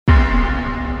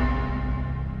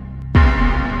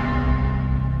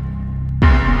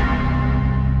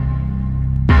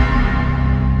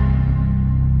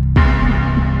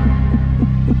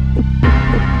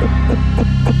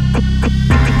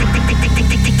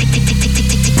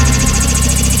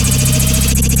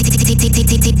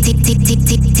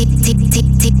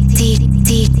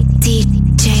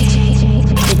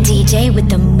with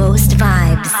the most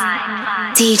vibes.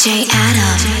 DJ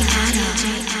Adam.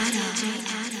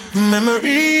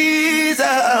 Memories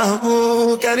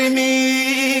carry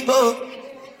me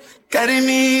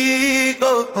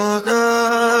go,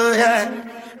 oh, yeah.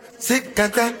 Sick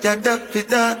and tired of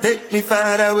it all, take me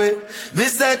far away.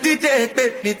 Visa the day,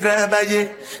 make me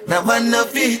travailler. Now one no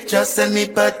features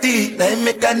anybody, like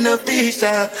me can no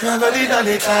feature. Nobody done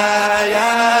it,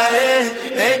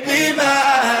 make me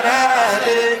mad,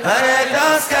 I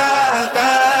don't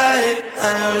sky, I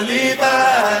only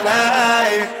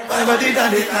alive. My body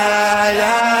done it,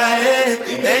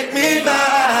 make me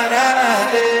mad,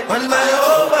 when my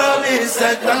whole world is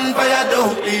set on fire,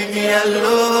 don't leave me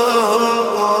alone.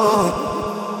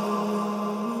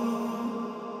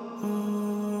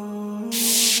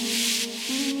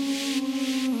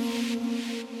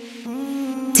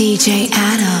 DJ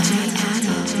Adam.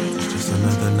 Just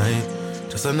another night,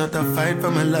 just another fight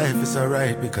for my life. It's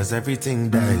alright because everything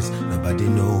dies. Nobody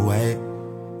know why.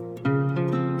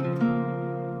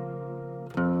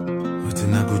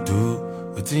 Nothing I could do,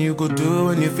 nothing you could do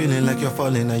when you're feeling like you're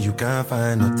falling and you can't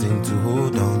find nothing to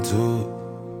hold on to.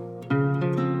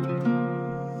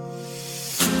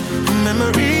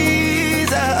 Memories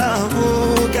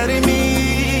carry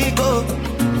me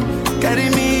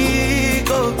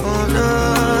go, oh no,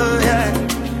 yeah.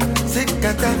 Sick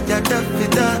and tired of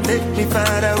it all, take me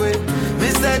far away.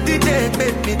 Visa the day,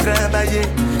 make me travailler.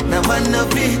 Now one no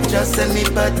features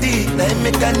anybody, like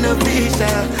me can no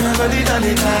feature. Nobody done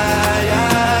it,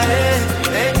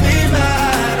 make me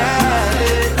mad,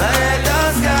 I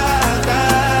don't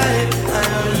sky, I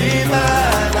don't live my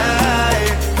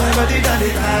life. My body done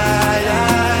it,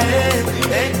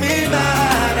 make me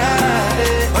mad,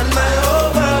 when my whole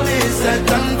world is set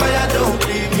on fire, don't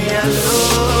leave me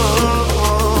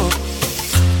alone.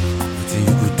 Nothing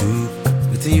you could do,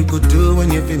 nothing you could do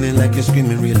when you're feeling like you're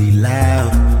screaming really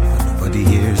loud, but nobody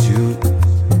hears you.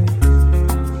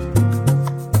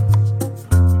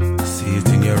 I see it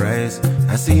in your eyes,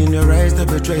 I see in your eyes the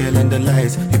betrayal and the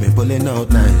lies. You've been pulling out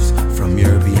knives from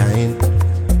your behind.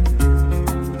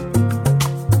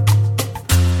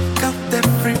 Count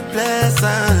every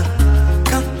blessing,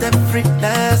 count every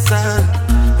lesson.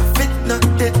 I fit not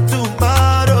dead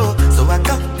tomorrow, so I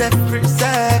count every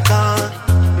second.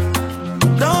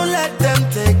 Don't let them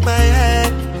take my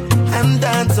head and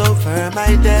dance over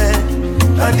my dead.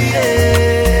 Body,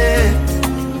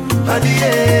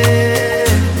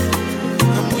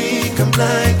 I'm weak, I'm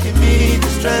blind, give me the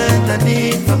strength I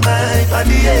need for my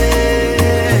body,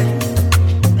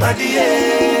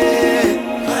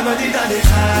 my body done it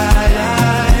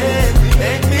high,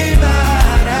 make me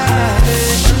mad,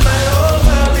 when my whole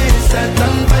world is set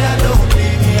on fire, don't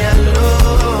leave me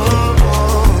alone,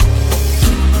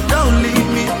 don't leave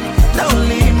me, don't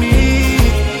leave me,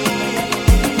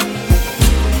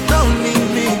 don't leave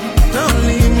me, don't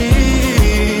leave me,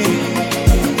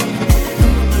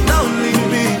 don't leave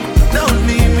me, don't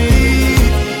leave me,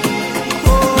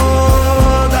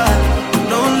 oh God,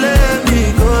 don't let me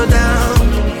go down,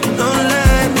 don't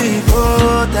let me go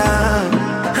down.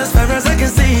 As far as I can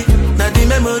see, now the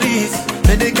memories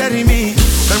that they carry me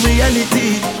from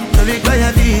reality, don't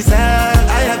require visa.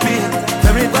 I have been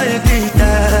very quietly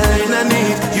dying. I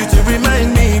need you to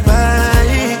remind me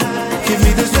why. Give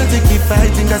me the strength to keep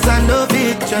fighting, cause I know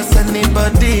it. Trust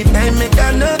anybody, I make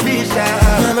a no be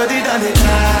shy. My body done it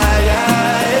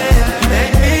high,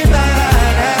 make me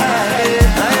mad,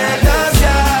 I don't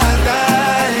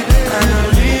sky, I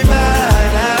don't live my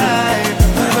life.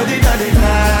 My body done it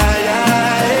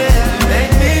high,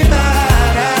 make me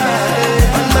mad,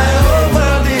 when my whole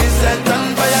world is set on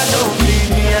fire, don't leave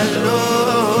me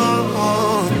alone.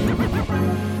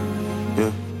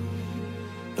 Yeah,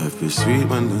 life is sweet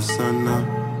when the sun up,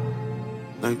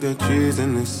 like the trees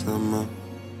in the summer,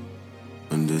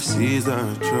 when the seas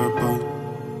are troubled,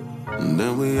 and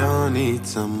then we all need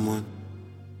someone.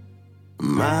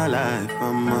 My life,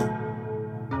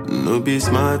 no be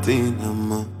smart in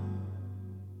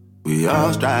we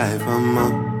all strive,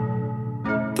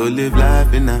 to live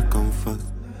life in a comfort.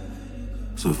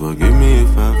 So forgive me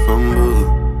if I fumble,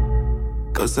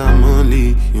 cause I'm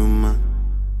only human.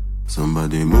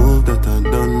 Somebody move that I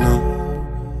don't know,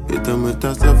 hit them with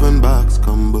a 7-box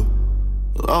combo.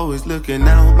 Always looking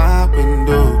out my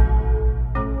window,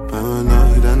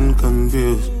 paranoid and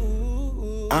confused.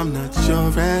 I'm not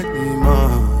sure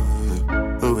anymore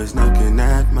who is knocking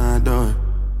at my door.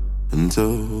 And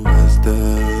so as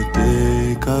the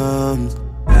day comes,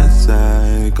 as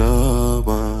I go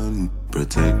on,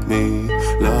 protect me,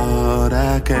 Lord,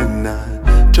 I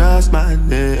cannot trust my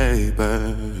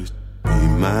neighbors. Be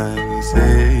my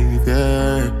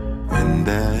savior when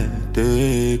that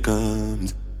day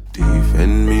comes.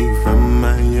 Defend me from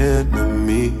my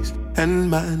enemies and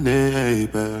my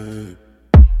neighbor.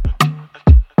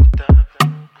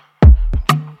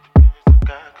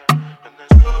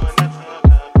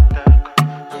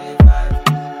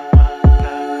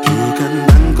 You can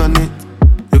bank on it.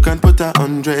 You can put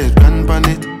 100 grand on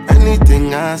it.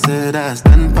 Anything I said, I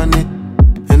stand on it.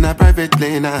 In a private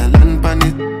plane, I land on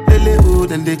it. Lily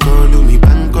hood and they call me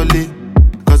Bankole.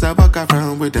 Cause I walk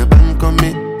around with the bank on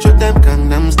me. Show them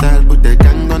Gangnam style, put the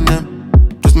gang on them.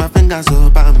 Twist my fingers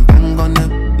up and bang on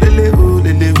them. Lily hood,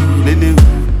 lily hood, lily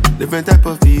hood. Different type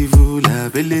of evil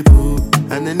available.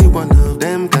 And any one of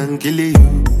them can kill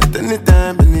you. At any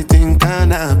time, anything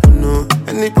can happen, no.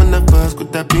 Any one of us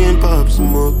could have been pop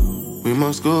smoke. We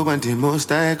must go and the most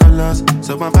high colors.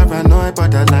 So I'm paranoid,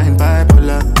 borderline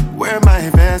bipolar. Wear my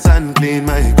vest and clean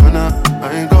my corner.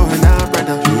 I ain't going out,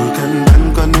 brother. You can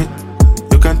bank on it.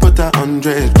 You can put 100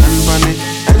 grand on it.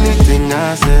 Anything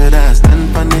I said, I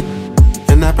stand on it.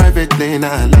 In a private plane,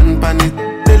 I land on it.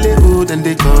 Lily hood and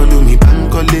they call me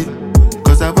Bankole.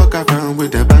 Cause I walk around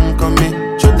with the bank on me.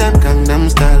 Show them Gangnam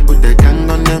style, put the gang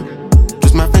on them.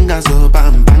 Twist my fingers up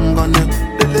and bang on them.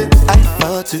 I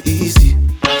fall too easy.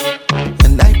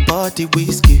 And I bought the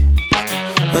whiskey.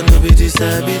 But no be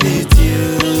disability,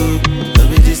 no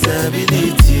be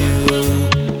disability.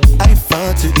 I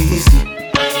fall too easy.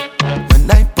 When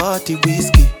I bought the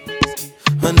whiskey.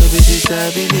 But no be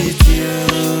disability,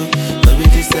 no be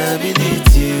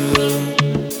disability.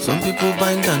 Some people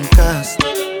bind and cast.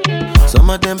 Some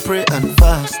of them pray and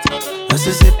fast. As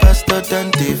I say pastor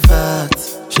then they fat.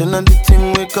 Shall on the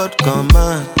thing we got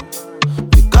command.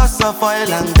 Because of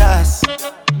oil and gas.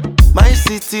 My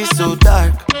city so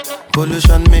dark.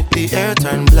 Pollution make the air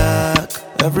turn black.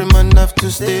 Every man have to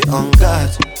stay on guard.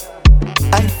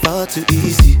 I fall too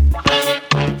easy.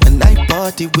 And I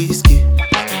bought the whiskey.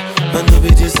 But no be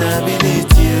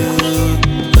disability,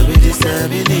 no be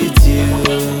disability.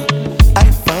 I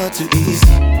fall too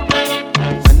easy.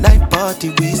 And I bought the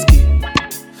whiskey.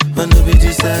 But no be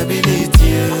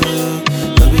disability,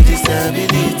 no be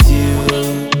disability.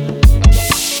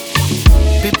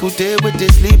 People there with they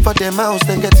sleep for them house,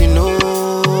 then getting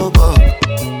over.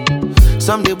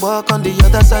 Some they walk on the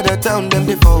other side of town, them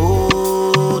they for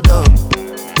hold up.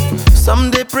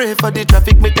 Some they pray for the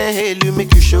traffic, make them hail you,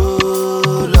 make you show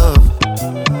love.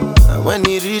 And when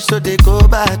you reach, so they go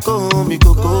back home, you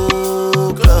go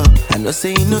club. I know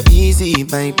say it no easy,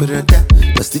 my brother,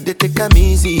 but still they take 'em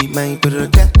easy, my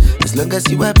brother. As long as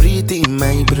you are breathing,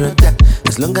 my brother.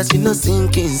 As long as you no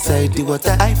sink inside the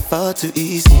water. I fall too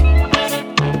easy.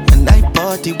 And I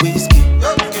bought the whiskey.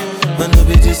 But no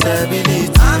be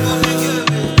disability,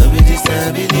 no be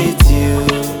disability.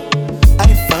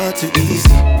 I fall too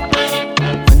easy.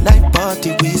 And I bought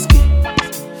the whiskey.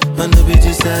 But no be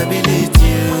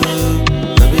disability,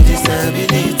 no be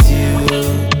disability.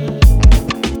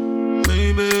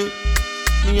 Baby,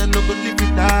 me I no go live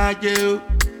without you.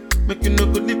 Make you no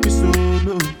go live with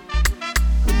solo.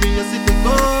 Me I see the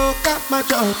go got my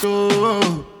job,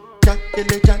 oh.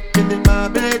 Jackele, my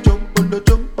baby, jump on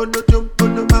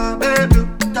my baby.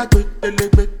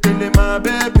 Jackele, my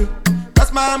baby.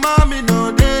 That's my mommy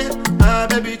no day, my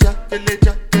baby.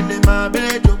 Jackele, my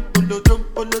baby,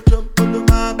 jump on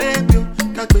my baby.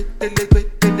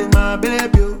 Jackele, my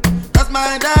baby. That's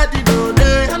my daddy no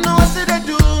day. I know what say they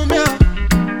do me,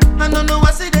 I don't know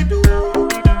what say they do.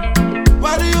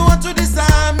 Why do you want to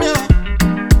disarm me?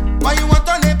 Why you want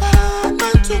on a bad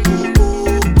man to move?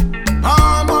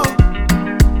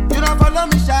 Follow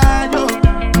me, Shayo.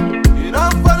 You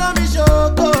don't follow me,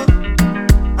 Shoko.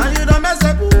 And you don't mess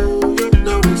up, you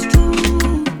know it's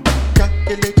true.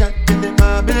 Jackele,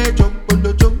 my baby.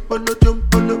 Jump on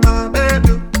my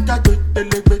baby.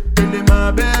 Jackele,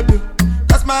 my baby.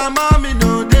 That's my mommy,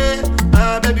 no day.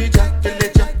 My baby,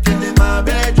 Jackele, my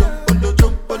baby.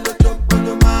 Jump on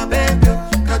my baby.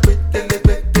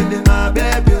 Jackele, my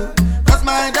baby. That's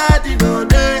my daddy, no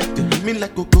day. They leave me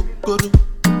like a kokoro.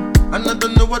 And I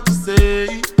don't know what to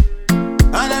say.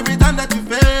 And every time that you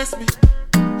face me,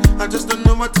 I just don't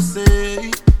know what to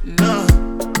say. No.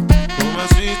 Oh my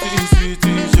sweetie,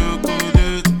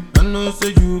 chocolate. I know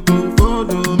say you go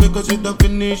follow me, cause you don't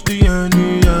finish the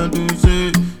honey. I do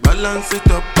say, balance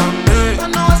it up and me. I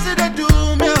know what say they do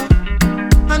me.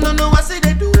 I don't know what say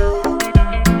they do.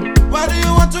 Why do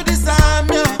you want to disarm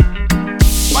me?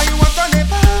 Why you want on a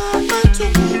bad man to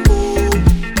move?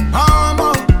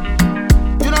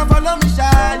 Follow me,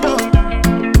 Shayo.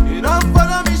 You don't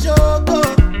follow me, Shoko.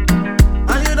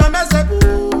 And you don't mess up,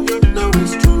 you know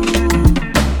it's true.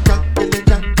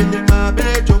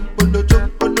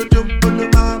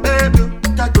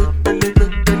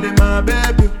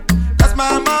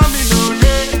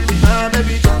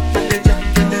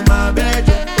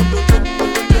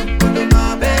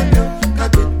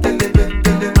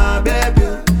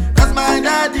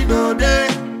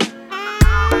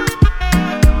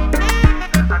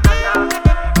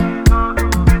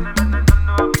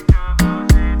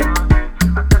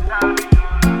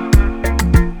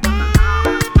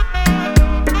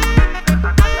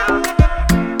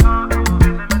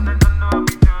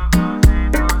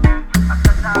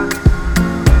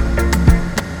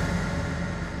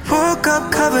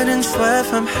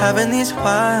 swear from having these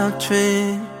wild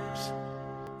dreams.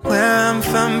 Where I'm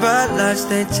from, bright lights,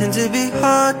 they tend to be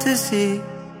hard to see.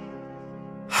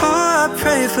 Oh, I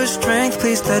pray for strength,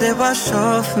 please let it wash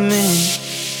over me.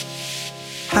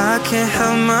 I can't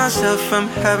help myself from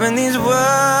having these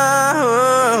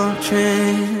wild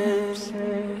dreams.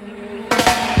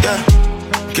 Yeah,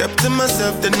 kept to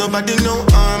myself, that nobody no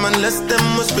harm unless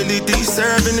them was really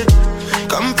deserving it.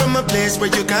 Come from a place where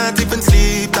you can't even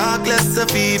sleep, talk less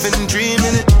of even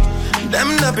dreaming it.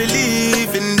 Them not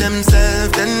believe in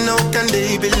themselves, then how can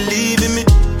they believe in me?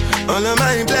 All of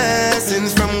my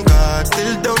blessings from God,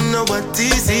 still don't know what He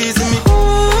sees in me.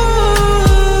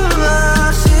 Ooh,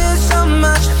 I see so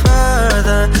much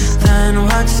further than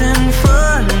what's in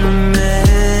front of me.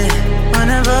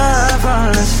 Whenever I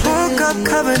fall asleep, woke up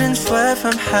covered in sweat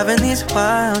from having these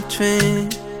wild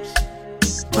dreams.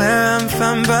 Where I'm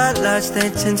from, bright lights, they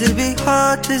tend to be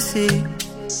hard to see.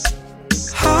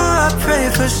 Oh, I pray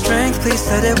for strength, please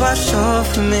let it wash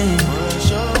over me.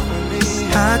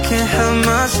 I can't help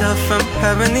myself from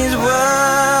having these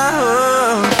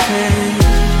wild dreams.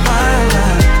 Wild,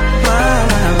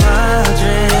 wild, wild, wild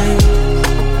dreams.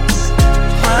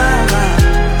 Wild, wild,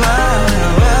 wild,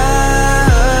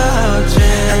 wild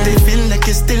dreams. And they feel like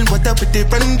it's still what up with they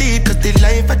run deep, cause the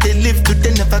life that they live to,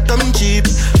 they never come cheap.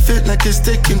 Feel like it's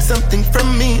taking something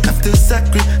from me. I have to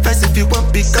sacrifice if you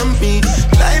want become me.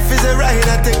 Life is a ride,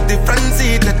 I take the front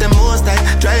seat. Let the most I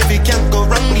drive, it can't go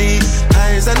wrongly.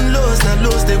 Highs and lows, now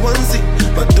lows they won't see,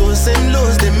 but those same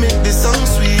lows, they make the song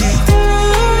sweet.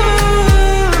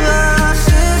 Ooh, I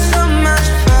see so much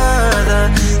further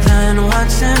than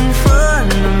what's in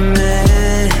front of me.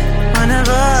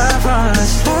 Whenever I fall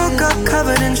asleep, woke up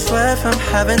covered in sweat from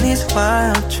having these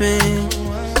wild dreams.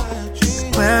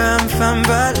 Where I'm from,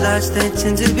 bright lights, they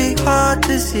tend to be hard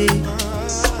to see.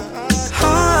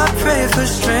 Oh, I pray for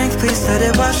strength, please let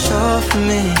it wash over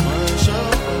me.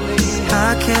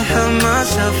 I can't help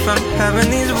myself from having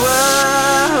these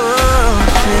wild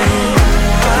dreams.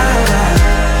 Wild,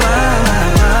 wild,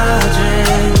 wild, wild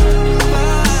dreams.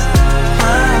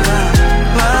 Wild, wild,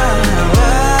 wild,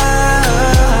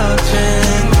 wild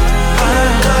dreams.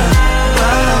 Wild,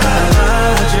 wild,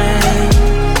 wild dreams.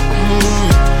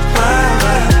 Wild,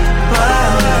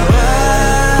 wild, wild.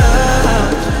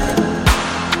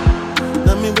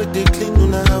 Now me with the clean on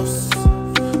the house,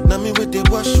 now me with the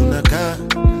wash on the car.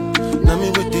 Now me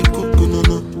with the cook, no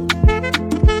no.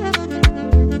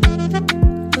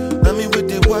 Now me with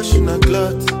the wash in a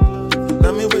cloth.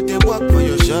 Now me with the walk for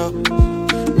your shop.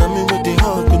 Now me with the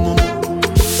hug, no no.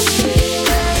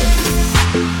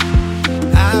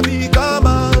 I become a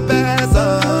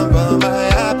person for my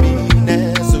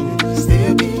happiness, so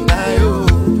still be my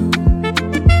own.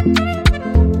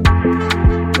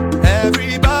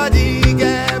 Everybody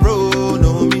get bro,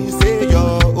 no me say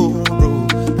your own bro,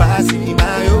 passing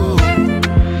my own.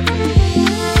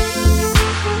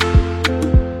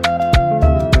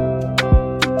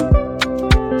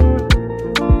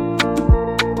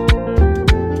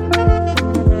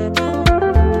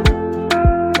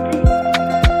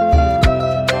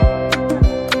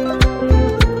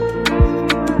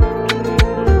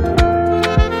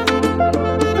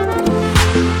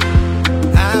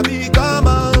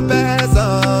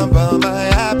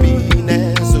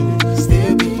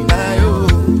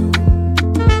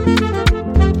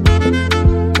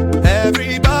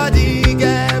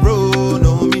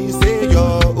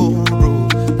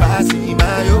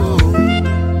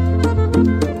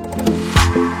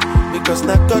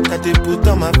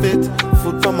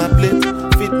 Food for my plate,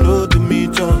 fit no to me,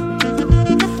 John.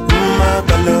 My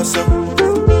baloso.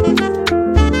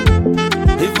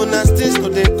 Even as things no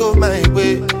they go my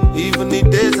way, even the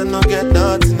days I no get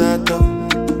nothing at all.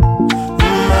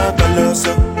 My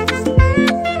baloso.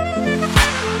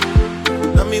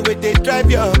 Now me where they drive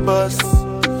your bus,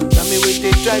 now me where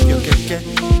they drive your keke.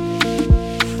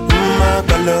 My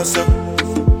baloso.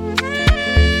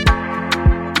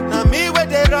 Now me where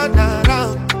they run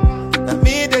around. Now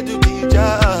me they do the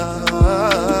job.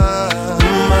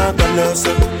 My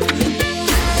baloso.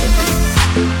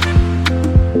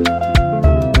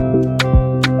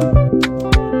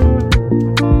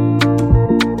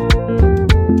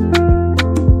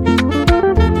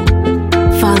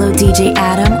 Follow DJ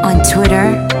Adam on Twitter,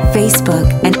 Facebook,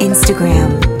 and Instagram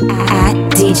at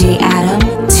DJ Adam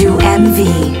 2MV.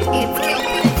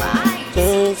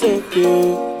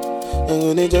 I'm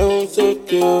gonna down so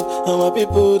cute. And my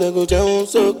people that go down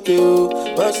so cute.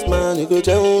 Boss man, you go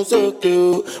down so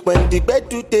cute. When the bed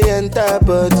do they enter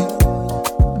body.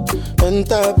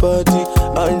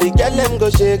 All the girl them go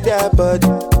shake their body.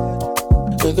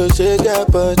 They go shake their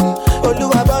body.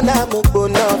 Oluwa bona mo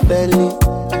bona belly.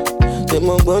 Them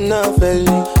on gonna fail.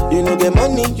 You know the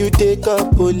money you take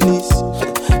up police.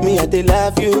 Me I dey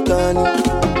love you, Connie.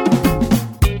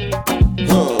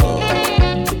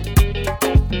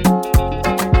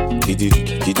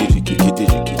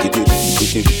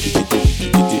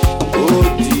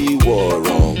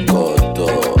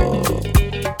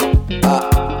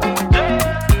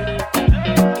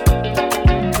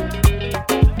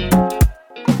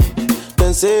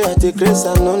 Say I take grace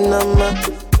and no nama,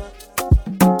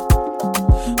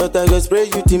 but I go spray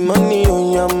you the money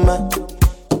on your ma.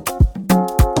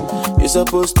 You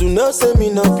supposed to know, say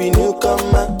me no be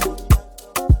newcomer.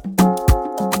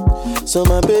 So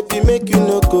my baby make you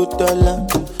no go dollar,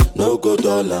 no go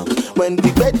dollar. When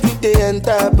the bed they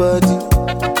enter body,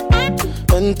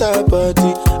 all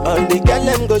the girl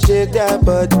them go shake their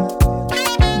body,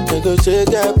 they go shake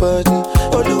their body.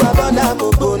 Oluwabana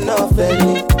mo go no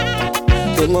felly.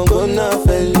 You know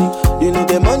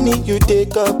the money you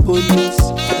take up police.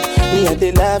 Me I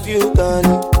dey love you,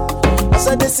 Connie. As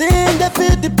I dey sing, they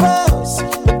feel the pulse.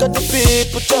 Look at the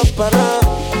people jump around.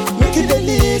 Make you dey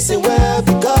listen well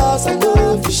because I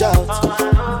know if you shout.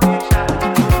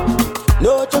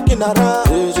 No joking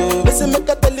around. Listen, make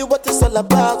I tell you what it's all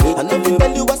about. I know if you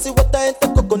tell you I see what I ain't the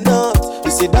coconut.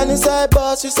 You sit down inside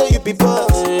boss, you say you be boss.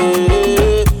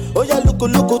 Oh yeah, look da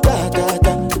da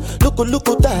da. Look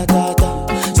da da da.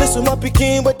 Suma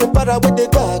picking with the para with the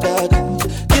gaga.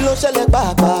 Kilo shell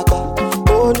ba ba ba.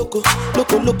 Oh look da da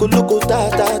da.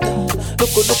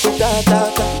 Look da da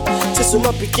da.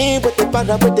 Suma picking with the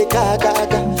para with the gaga.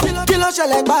 Kilo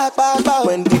shell ba ba ba.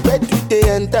 When the bed they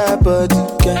enter body,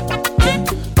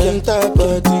 enter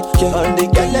body. All the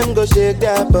girl them go shake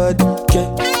their body,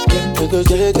 they go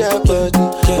shake their body.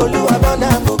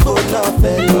 Oluwabana mo go na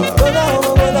fellow. Go na.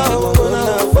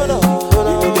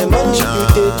 You the money you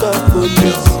take up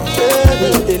police.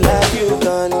 They love you,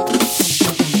 Connie.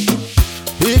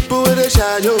 People with the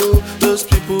shy, yo, those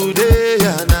people they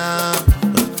are now.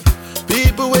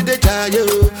 People with the shy, yo,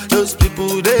 those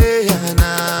people they are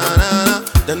now.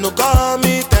 They no call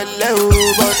me tele,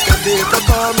 but they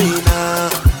call me now.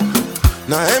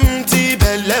 Now empty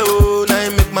belly, oh, now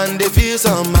make man they feel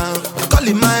somehow.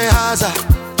 Calling my house,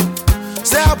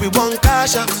 say how we want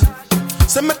cash out.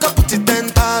 Say make up put it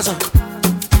 10,000,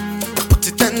 put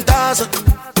it 10,000.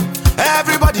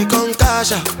 Everybody come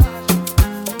cash out.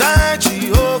 Thank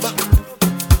Jehovah.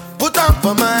 Put on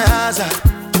for my hazard.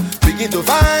 Begin to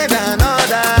find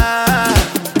another.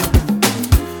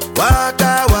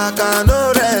 Waka,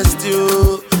 no rest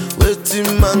you.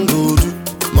 Waiting man go do.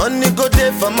 Money go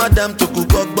there for madam to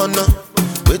cook up bono.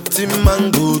 Waiting man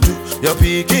go do. Your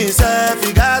picking self,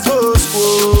 you guys go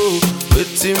school.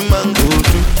 Waiting man go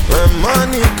do. When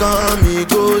money come, you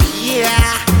go,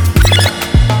 yeah.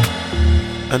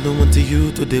 I don't want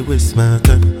you to waste my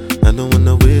time. I don't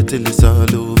wanna wait till it's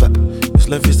all over. This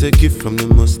life is a gift from the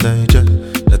Most High Jah.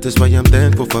 That is why I'm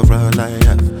thankful for all I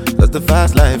have. Cause the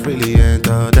fast life really ain't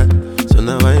all that. So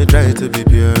now I try to be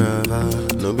pure of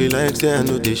heart. No be like say I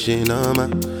know this shit no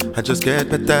man. I just get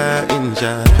better in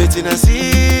Jah. Waiting and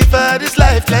see for this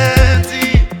life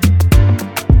plenty.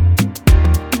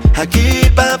 I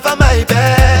keep on for my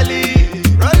belly.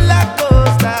 Roller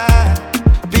coaster.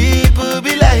 People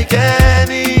be like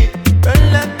any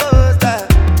roller coaster.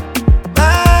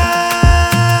 My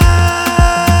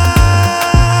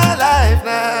life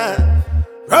now,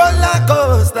 roller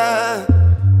coaster.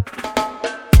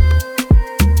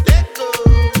 Let go,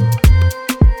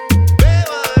 be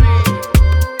worry,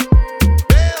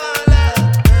 be wala.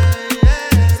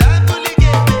 Sapuli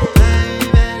get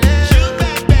shoot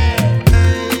back,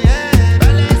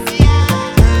 Valencia.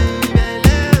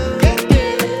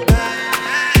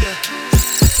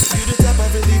 You the type I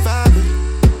really vibe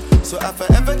with, so I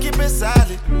forever keep it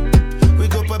solid. We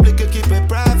go public and keep it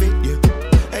private, yeah.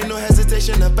 Ain't no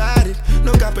hesitation about it,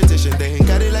 no competition. They ain't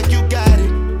got it like you got it,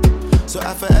 so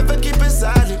I forever keep it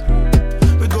solid.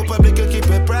 We go public and keep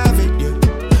it private, yeah.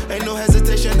 Ain't no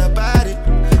hesitation about it.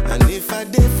 And if I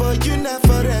did for you, not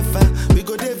forever. We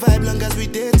go there vibe long as we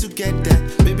there together.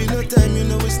 Baby, no time, you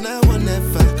know it's now or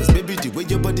never. Cause baby, the way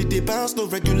your body they bounce, no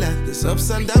regular. There's ups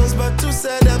and downs, but too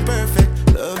sad and perfect.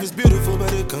 Love is beautiful,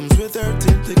 but it comes with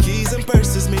hurting. The keys and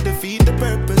purses may defeat the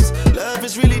purpose. Love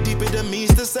is really deep, it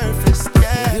meets the surface,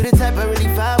 yeah. You the type I really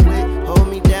vibe with. Hold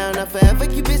me down, I forever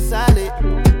keep it solid.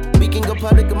 We can go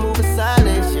public and move in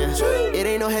silence, yeah. It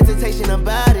ain't no hesitation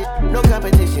about it. No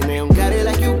competition, they don't got it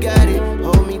like you got it.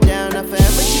 Hold me down, I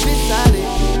forever keep it solid.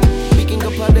 We can go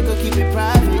public or keep it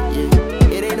private,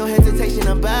 yeah. It ain't no hesitation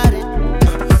about it.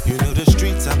 You know the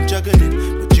streets I'm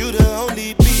juggling, but you the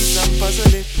only piece I'm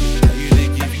puzzling. How you they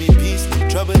give me peace, no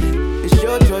troubling. It's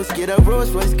your choice, get a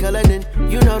Rolls Royce colored in.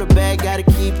 You know the bag gotta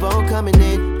keep on coming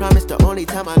in. Promise the only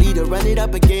time I need to run it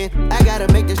up again. I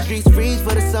gotta make the streets freeze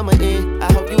for the summer in.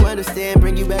 I hope you understand,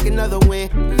 bring you back another win.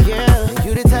 Yeah,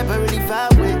 you the type I really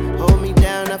vibe with. Hold me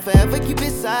down, I forever keep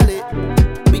it solid.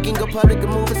 We can go public and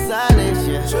move in silence,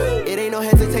 yeah. It ain't no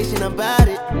hesitation about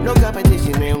it. No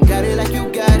competition, they don't got it like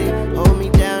you got it. Hold me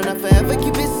down, I forever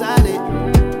keep it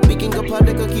solid. We can go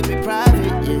public or keep it private,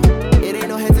 yeah. It ain't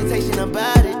no hesitation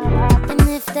about it. And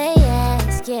if they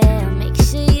ask, yeah, make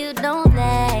sure you don't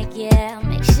lag, yeah.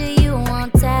 Make sure you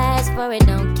won't task for it,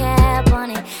 don't cap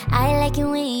on it. I like it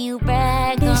when you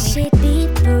brag on me. This shit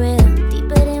deep for real,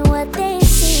 deeper than what they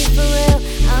see for real.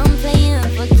 I'm playing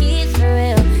for keeps for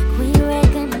real. Queen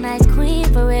recognized queen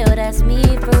for real, that's me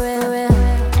for real, real.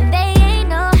 And they ain't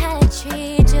know how to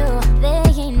treat you, they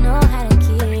ain't know how to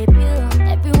keep you.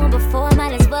 Everyone before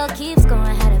might as well keeps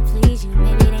going how to please you.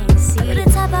 Maybe they ain't see you. The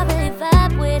type I really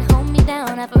vibe with, hold me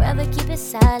down, I forever keep it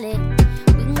solid.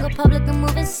 We can go public and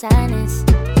move in silence.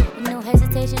 No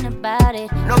hesitation about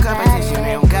it. No competition,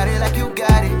 they don't got it like you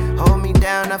got it. Hold me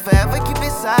down, I forever keep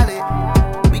it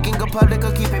solid. We can go public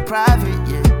or keep it private,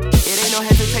 yeah. It ain't no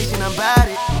hesitation about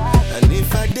it. And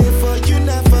if I did for you,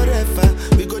 not forever.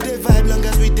 We go the vibe long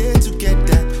as we did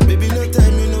together. Baby, no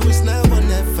time, you know it's not one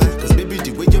ever. Cause baby,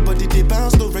 the way your body they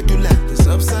bounce, no regular. There's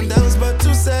ups and downs, but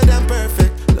too sad and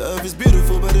perfect. Love is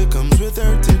beautiful, but it comes with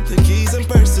hurting. The keys and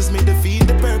purses made to feed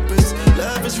the purpose.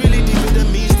 Love is really deeper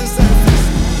than meets the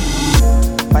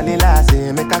surface. Vanilla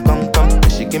say make a come.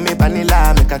 She give me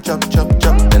vanilla, make a chop.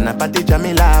 Then I party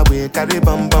Jamila, we carry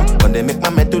bum. When they make my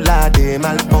medulla, they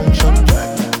malfunction.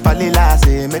 Vanilla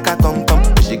say make a come.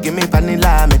 She give me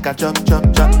vanilla, make a chop.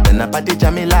 Then I party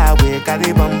Jamila, we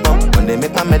carry bum. When they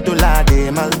make my medulla,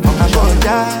 they malfunction. I want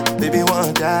ya, baby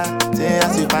want ya. Say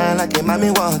as you fine like a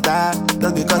mommy want ya.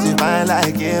 Just because you fine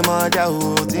like a moja,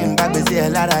 oh. Team back, we see a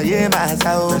lot of yeah, my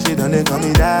soul. She don't they call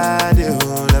me daddy,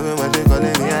 oh. Love me when they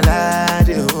calling me a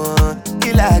laddie, oh.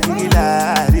 Killa, oh.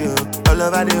 All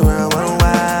over the world, one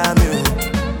me,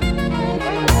 oh.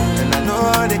 And I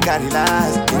know they carry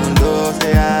last, even though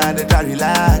say I they try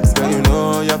relax. Girl, you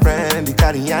know your friend, they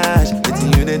carry ash.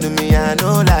 Between you, they do me, I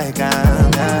know like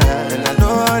I'm, yeah. And I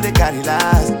know they carry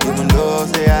last, even though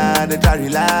say I they try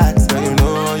relax. Girl, you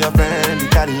know your friend, they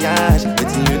carry ash.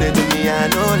 Between you, they do me, I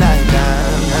know like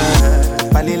I'm,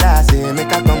 yeah. Vanilla say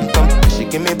make a come. She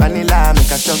give me vanilla,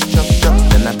 make a chop.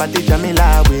 Then I party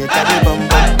Jamila, we carry bum.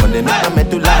 When they make my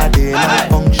medulla, they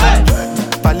malfunction.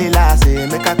 Vanilla say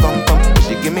make a come.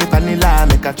 She give me vanilla,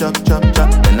 make a chop.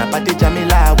 Then I party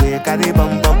Jamila, we carry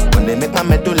bum. When they make my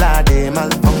medulla, they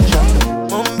malfunction.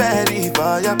 I'm ready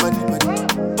for your body.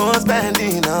 I'm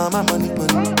spending all my money.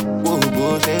 Whoa,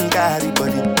 bush ain't carry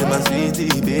body. You're my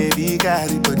sweetie, baby,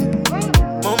 carry body.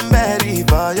 I'm ready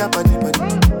for your body.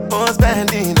 I'm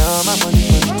spending all my money.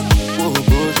 Oh,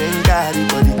 bush ain't carry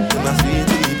body. You're my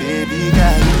sweetie, baby,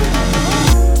 carry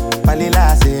body.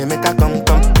 Vanilla say make a come.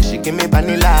 She give me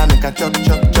vanilla, make a chop.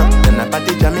 Then I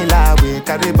party Jamila, we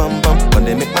carry bum. When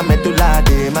they make my medulla,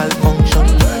 they malfunction.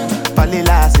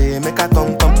 Vanilla say make a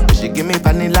come. She give me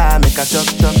vanilla, make a chop.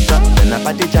 Then I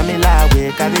party Jamila,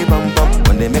 we carry bum.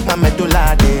 When they make my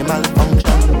medulla, they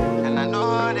malfunction. And I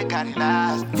know they carry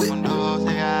last, even though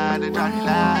say I they try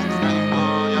relax. You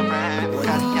know your friend, they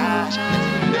carry cash.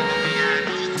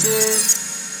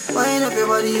 Wind up your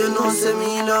body, you know, say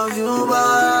me love you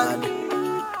bad.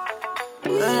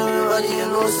 Wind up your body, you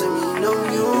know, say me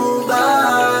love you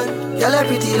bad. Girl, I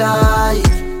pretty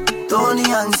like Tony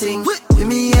and sing. With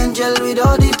me angel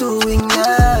without the two wing,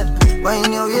 yeah.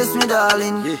 Wind your waist, me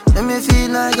darling. Let me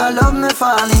feel like I love me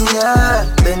falling, yeah.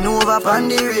 Bend over on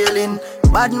the railing.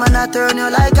 Bad man, I turn you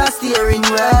like a steering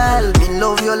wheel. Me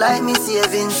love you like me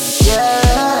savings, yeah.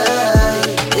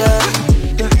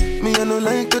 Me, I don't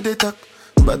like how they talk,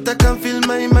 but I can feel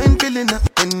my mind feeling up.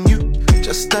 When you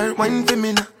just start whining for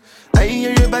me now, I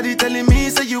hear your body telling me,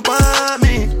 say you want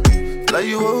me. Fly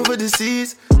you over the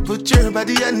seas, put your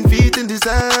body and feet in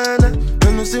designer.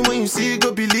 You know, say when you see,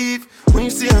 go believe. When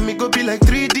you see me, go be like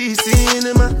 3D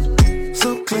cinema.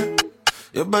 So clear,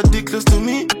 your body close to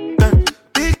me,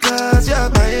 because you're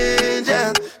my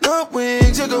angel. No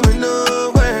wings, you're going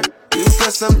nowhere. You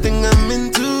got something I'm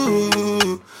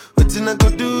into. What I go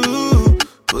do?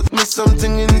 Put me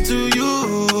something into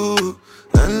you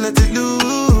and let it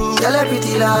loose. Girl, I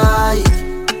pretty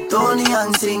like Tony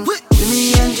and sing. With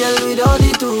me angel without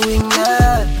the two wing,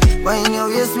 yeah. Wind your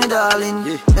waist, me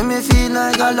darling. Let me feel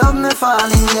like I love me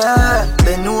falling, yeah.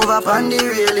 Bend over on the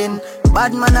railing.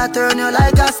 Bad man, I turn you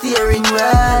like a steering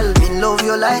wheel. Me love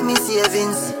you like me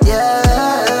savings,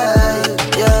 yeah.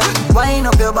 Wind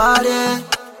up your body.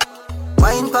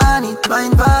 Wine pan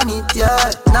it,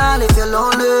 yeah. Now if you're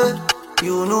lonely,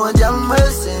 You know damn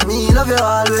well, say me love you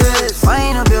always.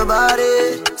 Wind up your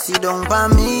body, sit down by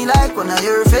me like one of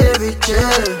your favorite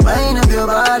chair. Wind up your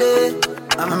body,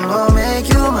 I'm gonna make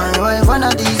you my wife one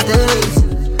of these days.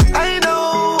 I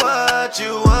know what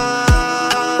you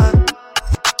want,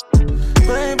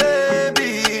 my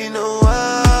baby, no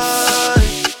why.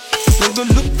 No go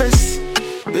look best,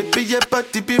 baby, your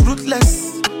body be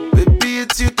ruthless. Baby,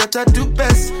 it's you that I do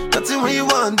best. Nothing when you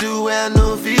want do, I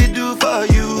know if you do for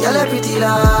you. You're pretty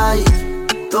like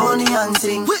Tony and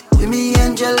sing. With me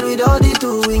angel without the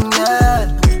two wing, yeah.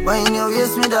 When you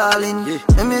waist me darling,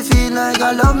 make me feel like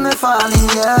I love me falling,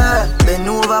 yeah. Bend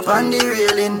over on the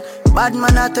railing, bad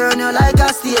man I turn you like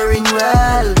a steering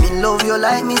wheel. Me love you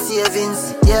like me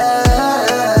savings, yeah,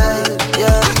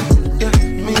 yeah. Yeah,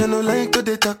 me I no like to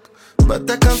talk, but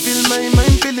I can feel my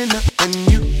mind feeling up. And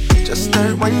you just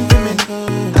start whining for me.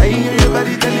 I hear your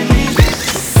body telling me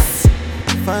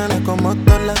fine like a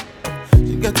motola.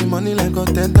 She get the money like a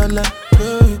 $10.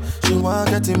 Yeah, she want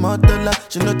get the motola.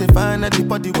 She know they find that the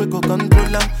body we go control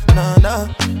her. Nah,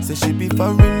 say she be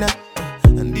foreigner,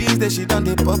 and these days she done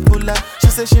the popular. She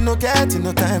say she no get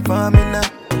no time for me now.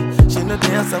 She know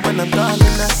the answer when I'm calling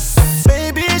her.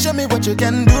 Baby, show me what you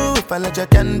can do. If I let you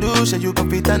can do, show you go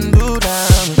fit and do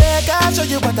that. Make I show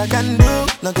you what I can do.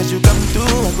 Long as you come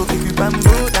through, I go give you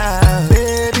bamboo down.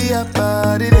 Baby, your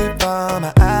body they for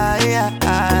my eye.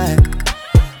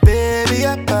 Baby,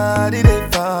 your body they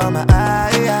for my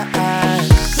eye.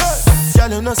 Girl,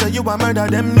 you know say you a murder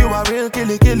them, you a real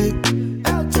killy. Girl,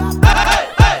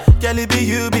 it be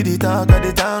you be the talk of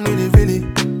the town, really.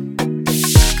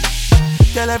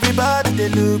 Girl, everybody they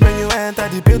look when you enter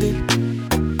the building.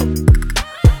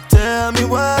 Tell me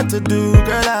what to do,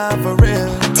 girl, I'm for real.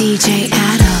 DJ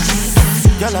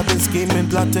Adam. Girl, I've been scheming,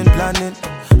 plotting, planning.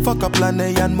 Fuck up plan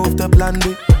A and move to plan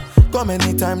B. Come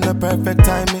anytime, the perfect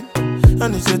timing.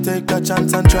 And you should take a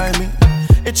chance and try me.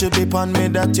 It should be upon me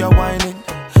that you're whining.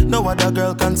 No other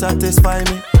girl can satisfy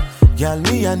me. Girl,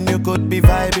 me and you could be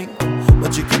vibing,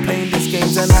 but you keep playing these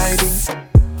games and hiding.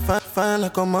 Fine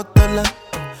like a motola.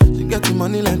 She get the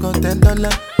money like a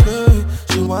 $10. Yeah,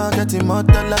 she want get the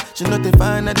motola. She know they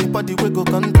find that the body we go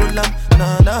control her.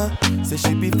 Nah, say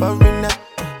she be foreigner,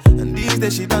 and these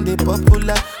days she done the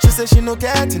popular. She say she no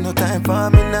get no time for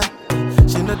me now.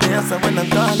 She know the answer when I'm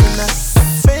calling her.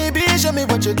 Baby, show me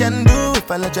what you can do.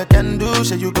 If I let you can do,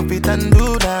 show you go fit and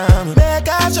do that. Make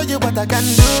I show you what I can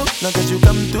do. Long as you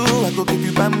come through, I go give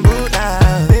you bamboo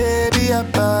now. Baby, your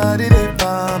body they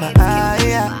for my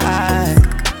eye.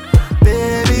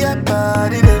 Baby, your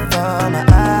body they for my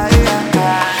eye.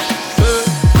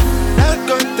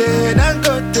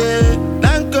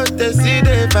 Dangote, see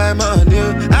they find money.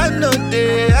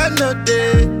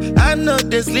 I know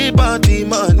they sleep on the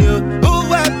money. Who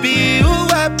happy?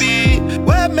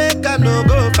 Where make I no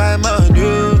go find money?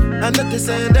 I know they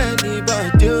send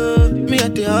anybody. Me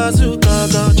at the hustle,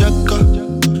 come check up.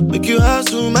 Make you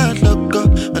hustle, my luck up.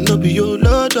 I know be your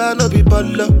lord, I know be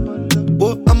baller.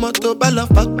 Oh, I'm a to baller,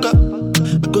 fuck up. I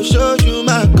go show you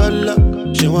my color.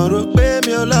 She want to pay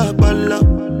me a lot, baller.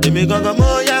 Give me gonga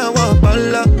moya, I want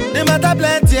baller. They matter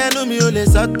plenty, I know me only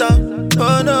sata.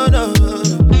 Oh no.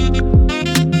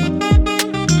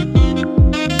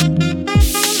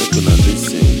 So gonna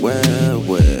listen well.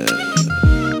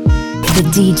 The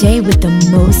DJ with the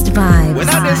most vibes. When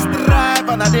I dey strive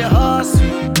and I dey hustle,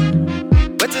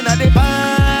 waiting I dey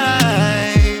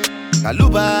find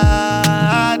Kaluba I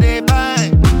dey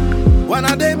find. When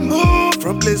I dey move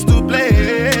from place to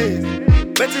place,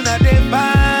 waiting I dey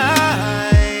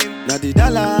find. Now the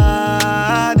dollar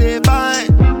I dey find,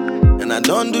 and I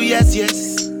don't do yes.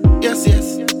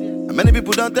 And many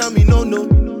people don't tell me no.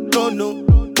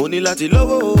 Money lati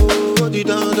lowo, di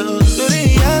dandan.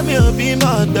 Sorry, I'm your be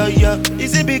mother, yeah.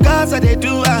 Is it because I dey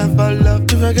do and for love?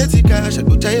 If I get the cash, I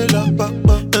go tell you love, I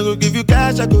go give you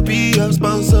cash, I go be your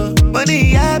sponsor.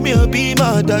 Money, I'm your be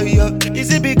mother, yeah.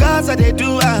 Is it because I dey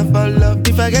do and for love?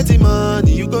 If I get the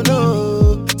money, you go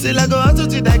know. Still I go out to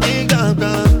the kingdom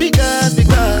come. Because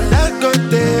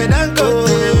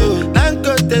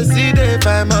Dangote, see they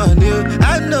find money.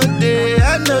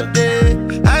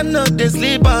 I know they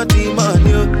sleep on the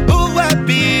money. Who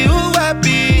happy?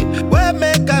 Where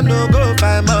make I no go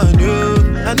find money?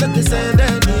 I know they send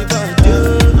anybody.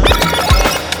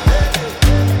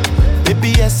 Baby,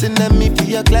 yes, and let me be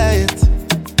your client.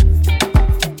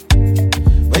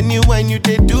 When you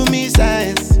they do me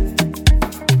science.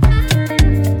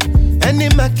 Any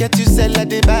market you sell, I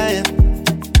they buy.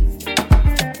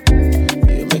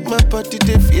 You make my body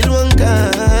they feel one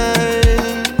kind.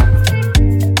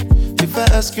 If I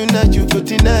ask you now, you go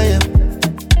deny it.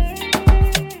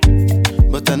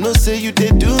 But I know say you they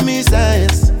do me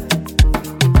science.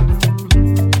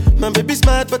 My baby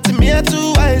smart, but to me I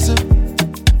too wise.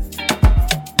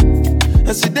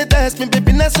 And see they test me,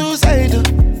 baby, not suicidal.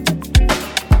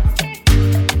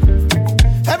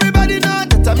 Everybody know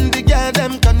that I'm the girl,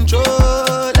 them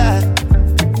controller.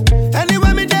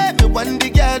 Anywhere me there, me want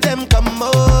the girl, them come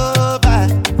over.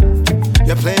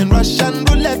 You're playing Russian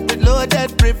roulette with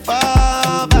loaded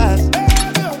revolvers.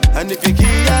 And if you give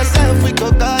yourself, we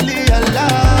go call it a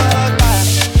love.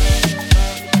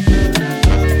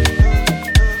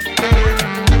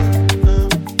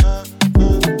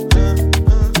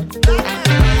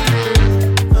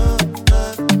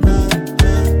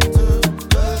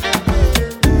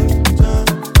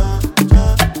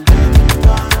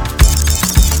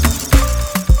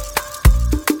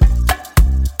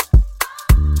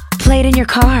 Play it in your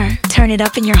car, turn it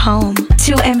up in your home.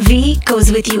 2MV goes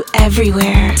with you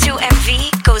everywhere.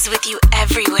 2MV goes with you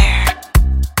everywhere.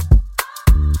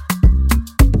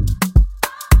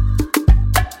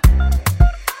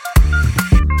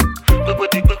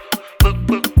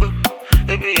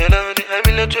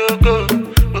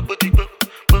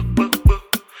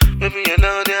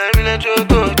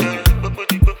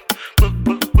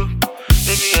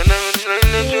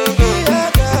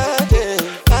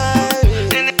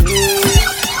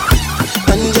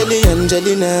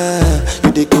 Angelina,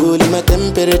 you the cool in my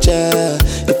temperature.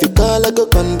 If you call, I go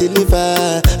come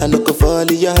deliver. I no go fall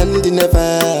in your hand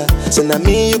never. So now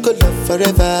me you could love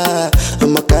forever.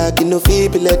 I'm a cocky no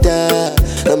feeble letter.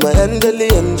 I'm a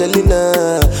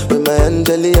Angelina, with my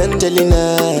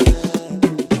Angelina.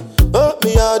 Oh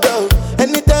me all down.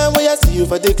 Anytime when I see you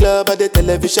for the club or the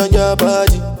television, your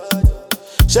body.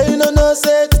 Sure you know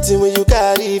say the thing when you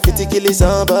carry 50 kill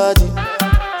somebody.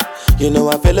 You know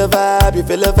I feel a vibe, you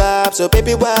feel a vibe, so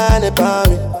baby whine about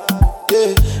me.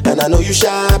 Yeah, and I know you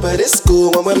shy, but it's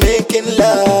cool when we're making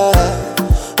love.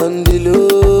 On the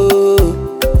low,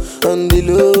 on the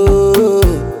low,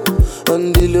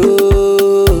 on the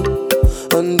low,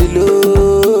 on the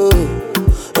low,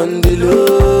 on the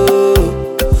low,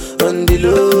 on the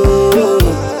low,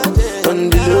 on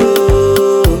the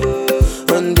low,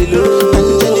 on the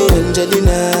low.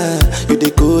 Angelina, you the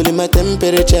cool in my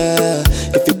temperature.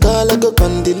 If you call, I go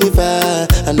come deliver.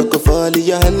 I no go fall in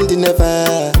your hand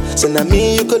never. So now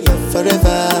me you could love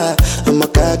forever. I'm a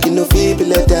cocky no feeble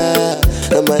letter.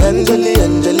 I'm a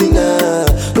Angelina,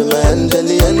 I'm a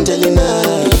Angelina.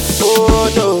 Oh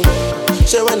no,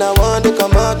 sure when I want to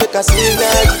come out, make a sing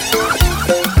like.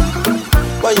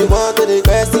 Why you want to the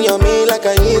question on me like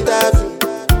I interview?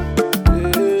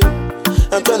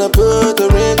 I'm tryna put the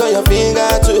ring on your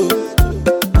finger too.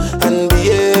 And be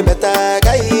a better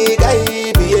guy,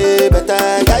 be a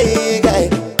better guy.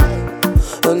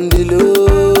 On the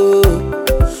low,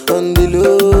 on the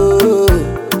low,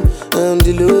 on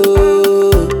the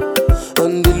low,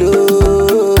 on the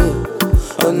low,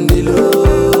 on the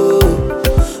low,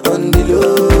 on the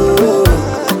low,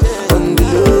 on the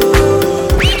low.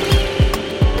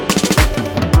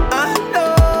 I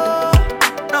know,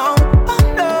 no,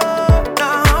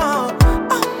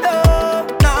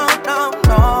 I know,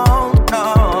 no.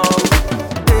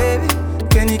 Baby,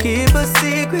 can you keep a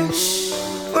secret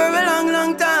for a long,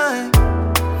 long time?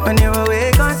 When you're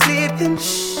awake or sleeping,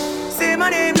 say my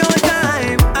name no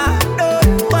time. I know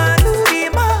you want to be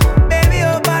my baby,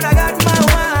 oh, but I got my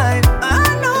wife. I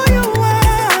know you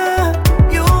want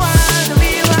to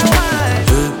be my wife.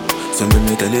 So let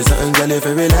me tell you something, girl, if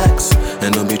you relax.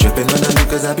 And don't be tripping on them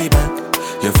because I'll be back.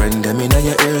 Your friend, them in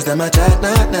your ears, them a chat,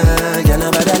 nah. Girl,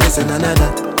 nobody listen, none of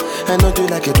that. I know you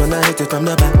like it when I hit it from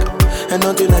the back. I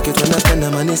know you like it when I spend the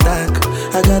money stack.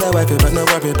 I got a wife, but no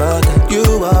worry about that. You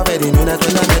already knew that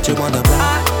when I met you on the block.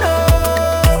 I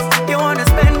know you wanna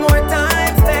spend more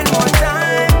time,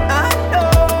 I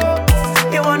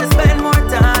know you wanna spend more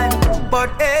time. But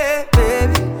hey,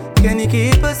 baby, can you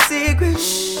keep a secret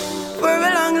for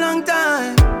a long, long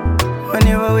time? When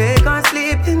you're awake or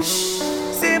sleeping,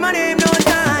 say my name no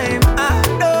time. I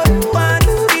know you want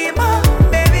to be my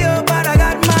baby, oh, but I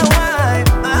got my wife.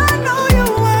 I know you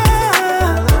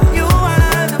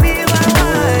want to be my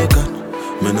wife. God,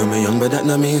 me know me young, but that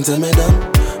not mean tell me dumb.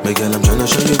 My girl, I'm tryna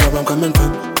show you where I'm coming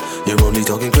from. You're only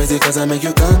talking crazy cause I make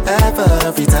you come.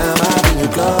 Every time I bring you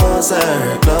closer,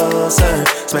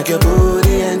 smack your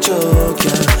booty and choke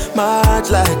ya. March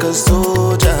like a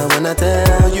soldier when I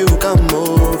tell you come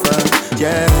over,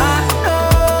 yeah. I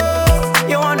know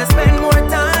you wanna spend more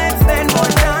time.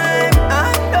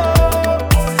 I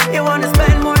know you wanna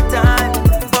spend more time.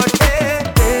 But hey,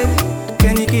 baby,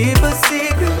 can you keep a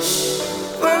secret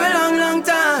for a long, long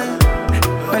time?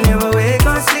 When you're awake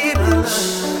or sleeping,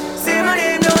 say my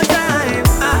name no time.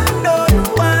 I know you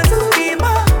want to be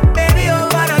my baby, oh,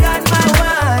 but I got my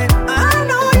wife. I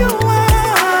know you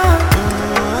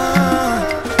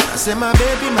say my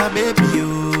baby,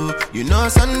 you know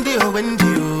Sunday or Wendy,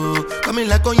 you coming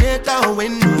like Onyeka or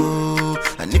Wendo.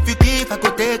 And if you give, I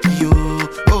could take you,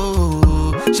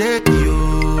 oh, shake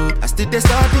you. I still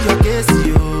start your case,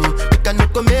 you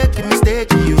cannot make a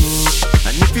mistake, you.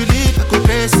 And if you leave, I could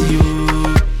praise you.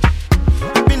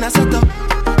 Been a set up,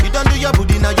 you don't do your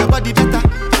booty, now your body better.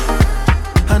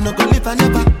 I no go live, I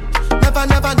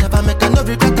never make a no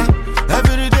regret.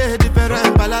 Every day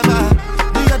different palava.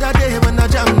 The other day when I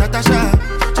jam Natasha,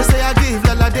 she say I give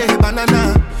Lala day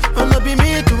banana. Oh no be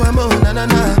me to a mo na na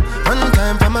na. One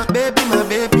time for my baby,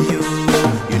 you.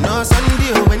 You know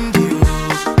Sunday or Wendy, you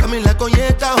coming like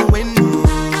Onyeka or Wendo.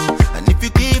 And if you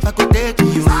give, I could take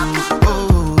you,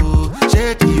 oh,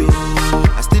 shake you.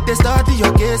 I still they start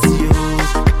your case, you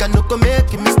cannot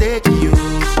make a mistake, you.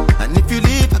 And if you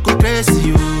leave, I could praise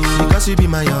you. Because you be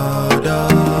my order,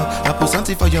 I put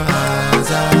something for your hands.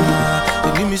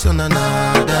 You give me some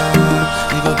another.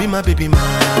 You gon' be my baby mama.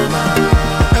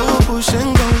 I will push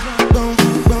and go.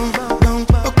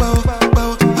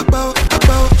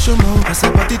 Show more as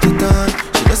I body to turn.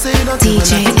 She don't say nothing when I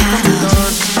take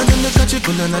and then they catch you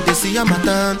cool and they see I'm a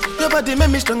turn. Your body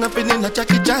make me strong, I'm feeling like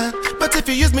Jackie Chan. But if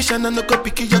you use me, Shanna, no go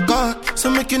pick your car.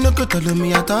 So make you no go tell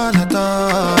me at all.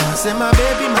 Say my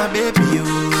baby,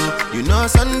 you know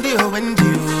Sunday or Wendy,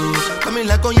 you coming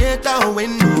like Onyeka or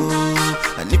Wendo.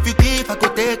 And if you give, I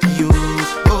could take you,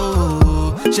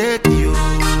 oh, shake you.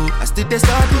 I still they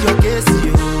start your case,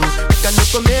 you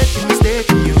cannot make a mistake,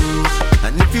 you.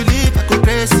 And if you leave, I could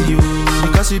praise you.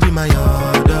 Because you be my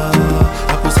order,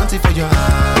 I put something for your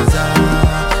hands.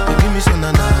 You give me some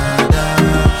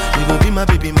another. You gon' be my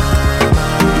baby mama.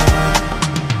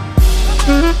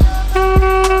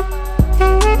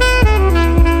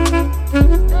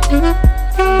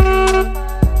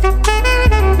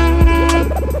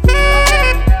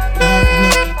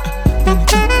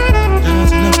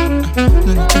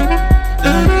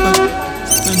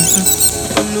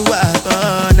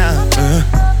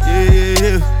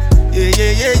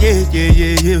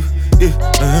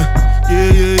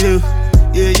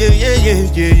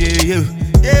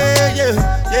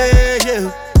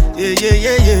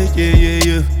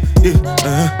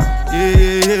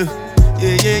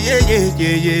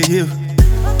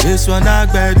 This one I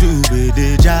better do with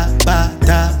the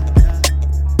jabata.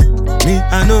 Me,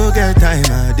 I no get time,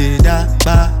 I did that,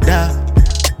 bada.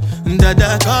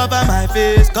 Dada cover my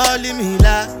face, calling me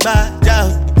la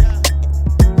bada.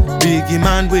 Biggie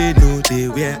man, we know they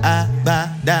wear a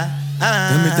bada.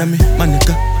 Tell me, my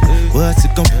nigga, what's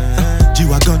it come?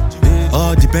 G-Wagon,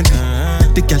 all the Bentley.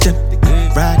 The girl them,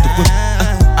 ride the whip.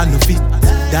 I no fit,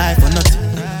 die for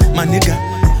nothing. My nigga,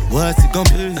 what's it come?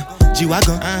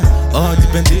 G-Wagon, all the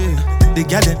Bentley. The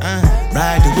girl them,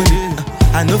 ride the whip.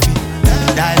 I no fit,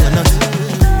 die for nothing.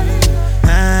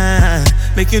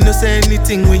 Make you no say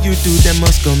anything when you do, them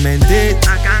must commend it.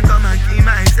 I can't come and keep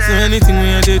myself. So anything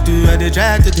when you do, I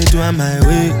try to do on my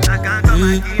way. I can't come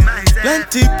and keep myself.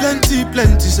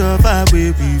 Plenty so far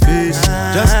we face.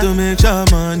 Just to make sure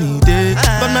money day.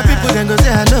 But my people can go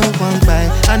say I know one buy,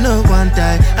 I know one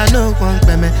die, I know one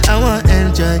payment. I want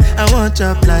enjoy, I want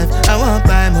chop life, I want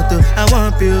buy motor, I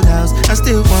want build house, I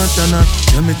still want to know.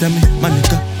 Tell me, my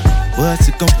nigga, what's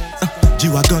it come?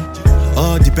 G-Wagon,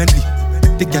 all the Bentley.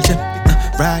 The girl them,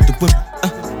 ride the whip.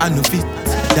 I no fit,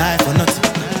 die for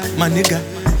nothing. My nigga,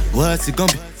 what's it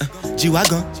gonna be?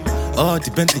 G-Wagon, all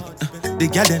the Bentley. The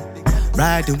girl them,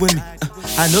 riding with me.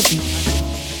 I know fit.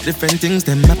 Different things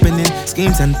them happening,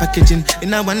 schemes and packaging.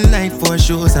 In a one night for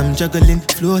shows I'm juggling.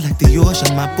 Flow like the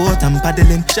ocean, my boat I'm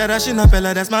paddling. Sharashina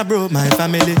Bella, that's my bro, my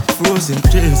family. Frozen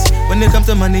dreams. When it comes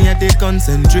to money, I they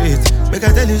concentrate. Make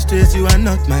I tell you straight, you are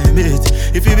not my mate.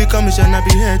 If you become a I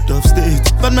be head of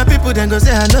state. But my people then go say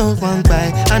I know one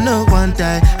buy, I know one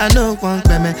die, I know one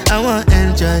payment. I want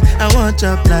enjoy, I want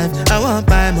chop life, I want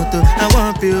buy motor, I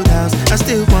want build house, I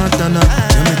still want to know.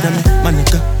 Tell me, my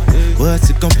nigga, what's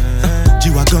it come?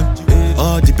 G-Wagon,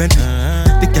 all the Bentley.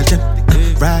 The girl them,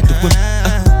 ride the whip.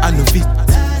 I no fit,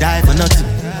 die for nothing.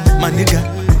 My nigga,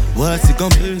 what's it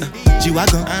gonna be?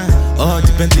 G-Wagon, all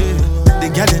the Bentley. The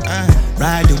girl them,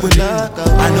 ride the whip.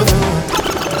 I no fit.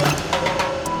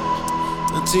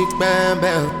 Tic bam,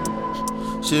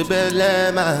 je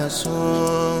belle ma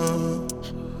son.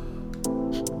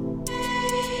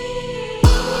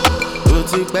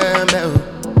 Tic bam,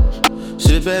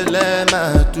 je belle ma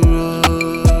tour.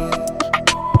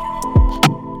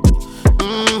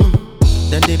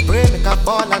 Then they pray, make a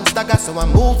ball and stagger. So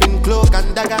I'm moving cloak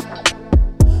and dagger.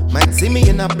 Might see me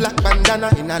in a black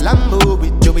bandana, in a Lambo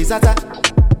with Joey Zaza.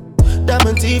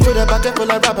 Diamond teeth with a bucket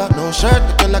full of rubber. No shirt,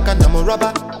 looking like a number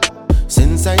rubber.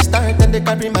 Since I started, they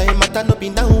carry my matter. No be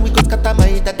now, we could scatter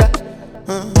my dada.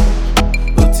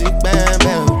 Ó ti pẹ́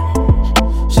bẹ́ẹ̀ o,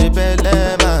 ṣe bẹ́lẹ̀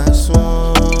máa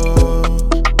sùn.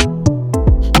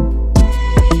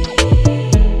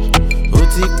 Ó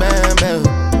ti pẹ́ bẹ́ẹ̀ o,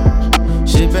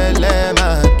 ṣe bẹ́lẹ̀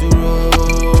máa dúró.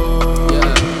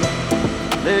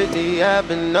 Lately I've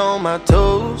been on my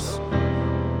toes.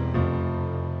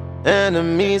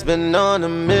 Enemies been on a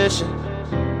mission.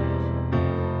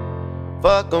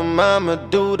 Fuck 'em, I'ma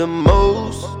do the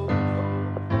most.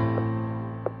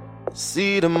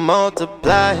 See them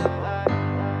multiply.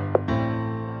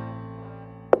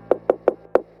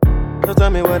 So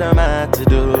tell me what am I to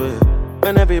do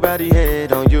when everybody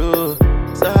hate on you?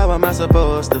 So how am I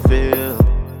supposed to feel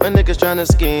when niggas tryna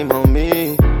scheme on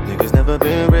me? Niggas never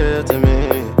been real to me.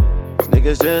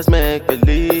 Niggas just make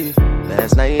believe.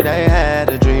 Last night I had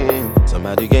a dream.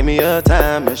 Somebody gave me a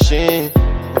time machine.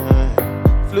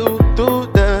 Flew through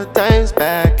the times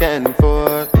back and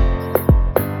forth.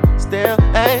 Still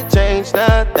ain't changed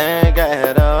nothing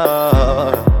at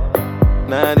all.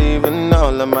 Not even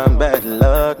all of my bad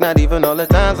luck. Not even all the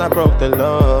times I broke the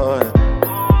law.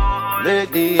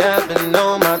 Lately I've been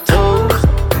on my toes.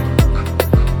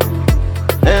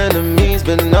 Enemies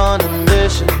been on a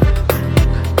mission.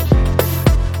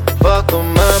 Fuck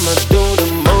 'em, I'ma do the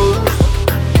most.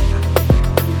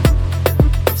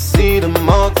 See them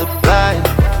multiply.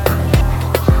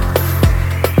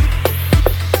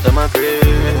 To my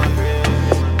crib,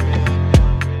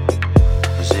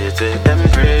 she take them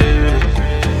crib.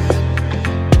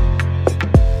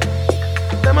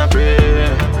 To my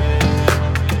crib,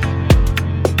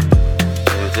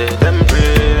 she take them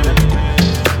crib.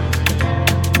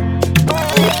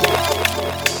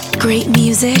 Great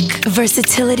music,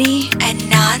 versatility, and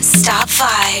non-stop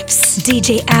vibes.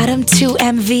 DJ Adam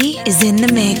 2MV is in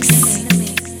the mix.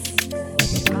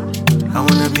 I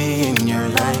wanna be in your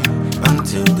life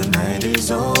until the night is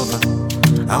over.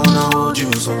 I wanna hold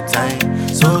you so tight,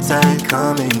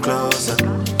 coming closer.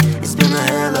 It's been a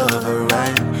hell of a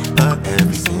ride, but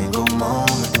every single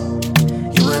moment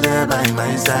you were there by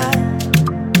my side.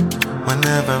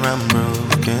 Whenever I'm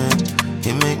broken,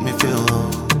 you make me feel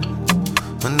whole.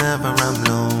 Whenever I'm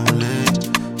lonely,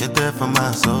 you're there for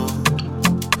my soul.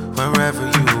 Wherever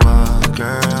you are,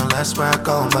 girl, that's where I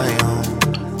call my own.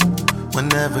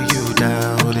 Whenever you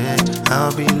doubt it,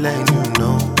 I'll be letting you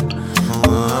know.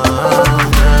 Oh,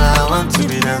 girl, I want to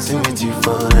be dancing with you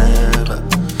forever.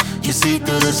 You see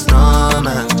through the storm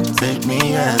and take me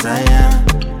as I am.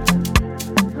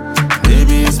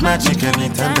 Baby, it's magic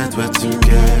anytime that we're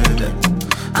together.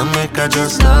 I'll make I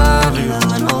just love you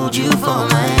and hold you for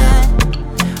my hand.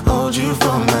 Hold you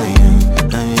for my hand,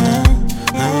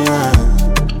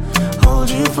 hold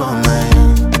you for my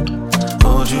hand,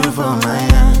 hold you for my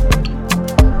hand.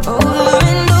 Over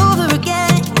and over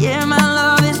again, yeah, my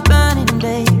love is burning,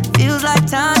 babe. Feels like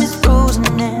time is frozen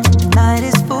and the night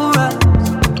is for us.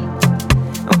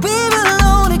 We're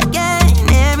alone again,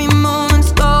 every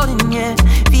moment's golden, yeah.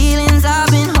 Feelings I've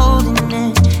been holding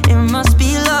in, it must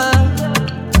be love.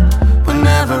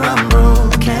 Whenever I'm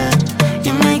broken,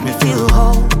 you make me feel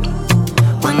whole.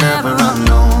 Whenever I'm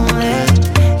lonely,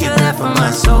 you're there for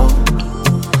my soul.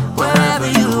 Wherever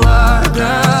you are,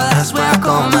 girl, that's where I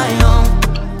call my own.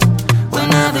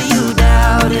 Whenever you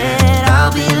doubt it,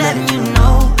 I'll be letting you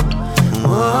know.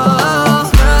 Oh,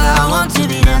 girl, I want to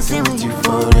be dancing with you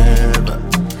forever.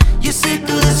 You see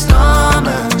through the storm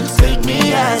and take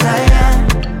me as I am.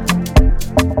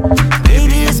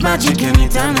 Baby, it's magic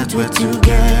anytime that we're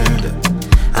together.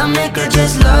 I'll make her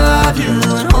just love you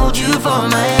and hold you for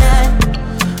my hand.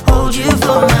 Hold you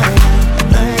for my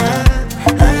hand,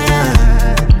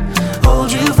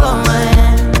 hold you for my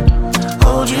hand,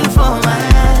 hold you for my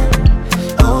hand,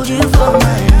 hold you for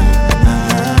my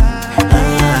hand,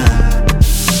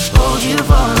 hold you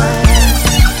for my hand,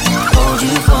 hold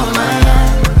you for my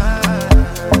hand.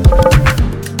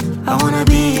 I wanna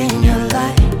be in your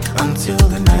life until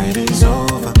the night is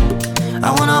over. I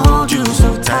wanna hold you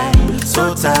so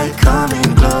tight,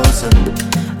 coming closer.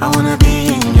 I wanna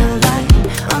be in your life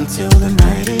until the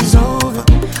night is over,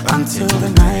 until the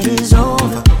night is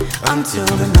over, until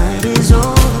the night is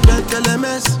over. Black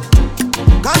LMS,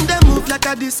 come they move like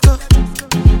a disco.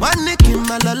 One nick in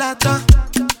my lolata.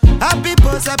 Happy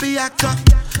pose, happy actor.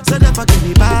 So never give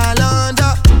me ball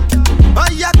under. Oh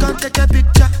yeah, come take a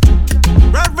picture.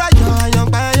 Right, you're a young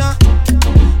buyer.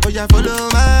 Oh yeah, follow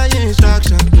my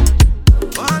instruction.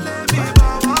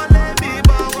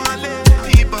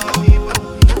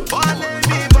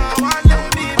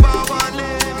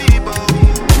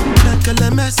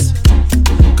 LMS,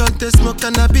 can't they smoke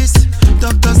cannabis?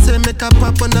 Doctor say make a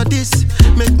pop on a this.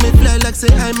 Make me fly like say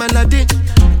I'm Aladdin.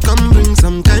 Come bring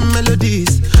some kind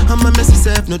melodies. I'm a messy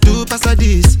myself, no do pass like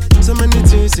this. So many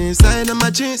things inside of my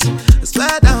jeans. I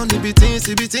swear down, it be things.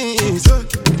 Like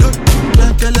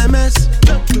LMS,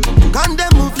 can they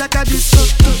move like a disco?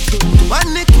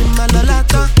 One nick in my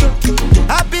lolata.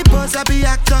 Happy boss, happy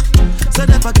actor. So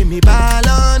therefore give me ball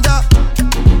under.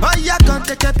 Oh yeah, can't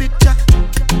take a picture.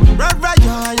 Right,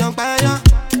 you're young fire.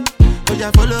 Oh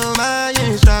yeah, follow my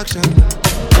instruction.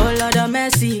 Oh Lord of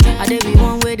mercy, I dey be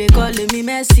one way they calling me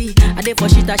messy. I dey for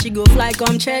shit that she go fly,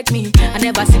 come check me. I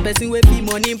never see person with be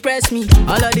money impress me.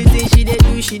 All of the things she dey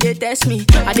do, she dey test me.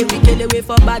 I dey kill away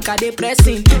for back, I dey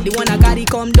pressing. The one I carry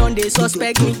come down, they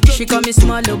suspect me. She call me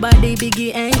small, but they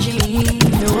biggie engine.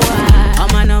 No,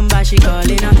 on my number she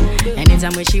calling up.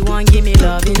 Anytime when she want, give me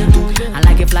love, you know. And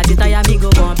like a flat tire, me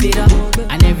go bump it up.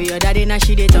 And every other day now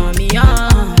she dey turn me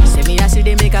on. Say me I see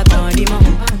they make a turn him up.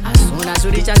 As soon as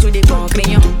we reach out to the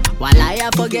concrete. While I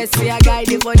forget, see a guy,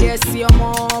 they for this, see your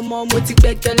mom,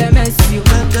 multi-pek, LMS, you.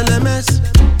 LMS,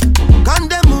 can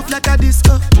they move like a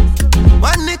disco?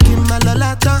 One nick in my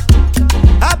lolata.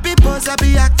 Happy boss,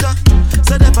 happy actor.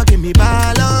 So therefore give me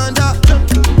ball under.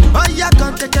 Oh yeah,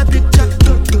 can't take a picture.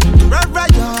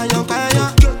 Right, you're young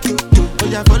fire. Oh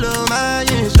yeah, follow my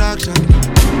instruction.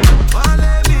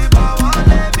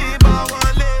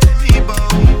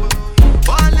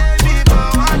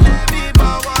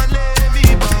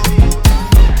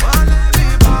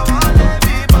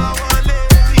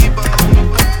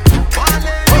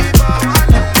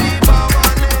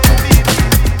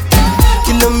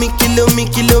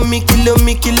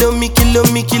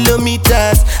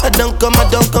 Kilometers. I don't come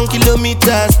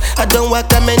kilometers. I don't walk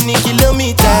that many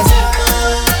kilometers.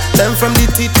 Learn from the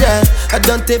teacher. I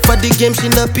don't take for the game, she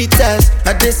no pitas.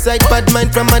 I decide bad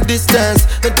mind from a distance.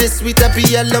 But this sweet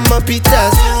happy, I love my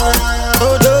pitas.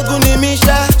 Oh, Doguni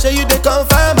Misha, show you the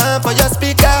confirm for your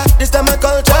speaker. This time I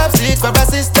call chopsticks for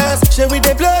assistance. Show we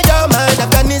they blow your mind,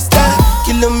 Afghanistan.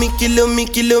 Kilometers.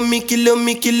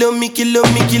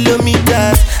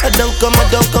 I don't come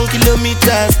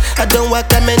kilometers. I don't walk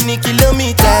that many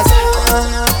kilometers.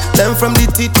 Learn from the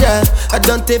teacher. I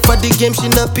don't take for the game, she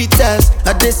no pitas.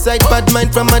 I decide bad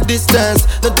mind from a distance.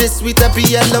 Not this sweet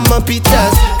happy, I love my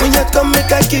pitas. When you come,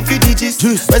 make I give you digits.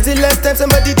 When's the last time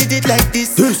somebody did it like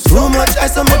this? Too much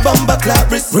ice on my bumper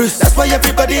clap wrist. That's why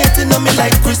everybody hating on me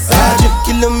like Chris.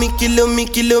 Kilometers.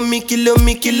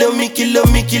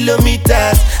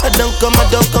 I don't come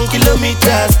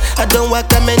kilometers. I don't walk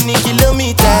that many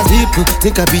kilometers. People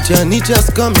think I be Johnny,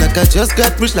 just come. Like I just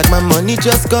got rich, like my money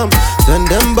just come. Send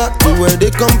them back to where they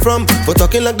come from. For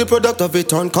talking like the product of a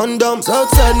torn condom.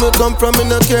 Southside me come from, me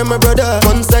no care, my brother.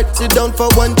 One side, sit down for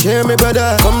one chair, my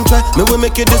brother. Come try, me will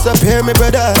make you disappear, my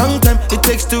brother. Long time it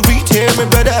takes to reach here, my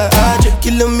brother.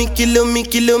 Kilometers.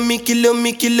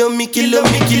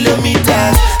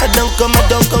 I don't come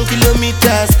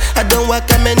kilometers. I don't walk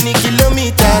that many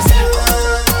kilometers.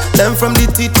 Learn from the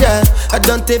teacher. I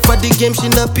don't take for the game, she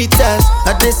no pitas.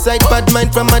 I decide bad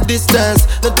mind from a distance.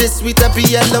 Not this sweet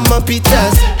happy, I love my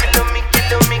pitas.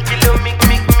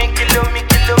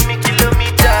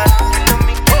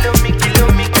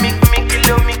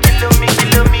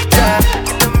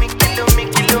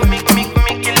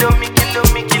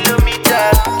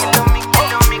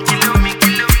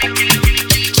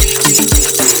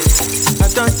 I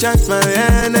don't chance my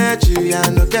energy. I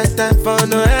no get time for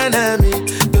no enemy.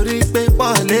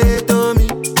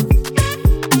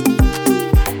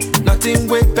 Nothing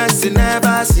with person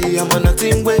never see. I'm on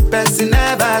nothing with person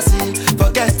never see.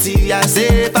 Forget it, I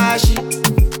say fashi.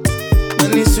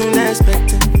 Money soon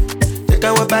expected. Take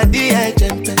our body, I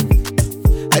jump.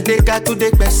 I take her to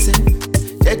the person.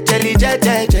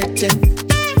 Je.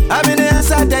 I'm in the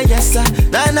answer, then yes sir.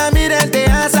 Then I'm in the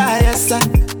answer, yes sir.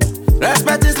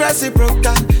 Respect is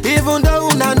reciprocal. Even though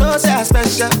una know say I'm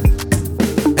special.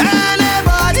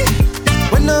 Anybody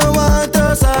when no one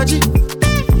to search it.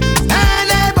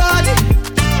 Anybody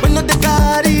when no the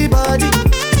carry body.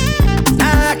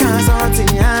 I can't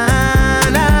something,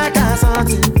 I can't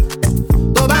something.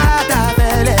 To bata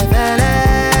fele,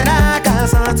 I can't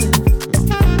something.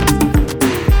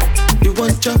 You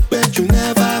want your bed, you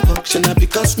never walk. Should not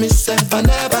because myself I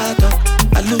never talk.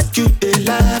 I look you, they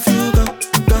laugh, you go.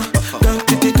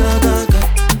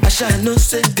 I shall no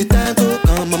say the time go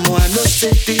come, mama. I no say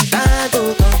the time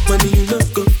go come. When you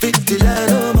look go fit the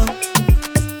line,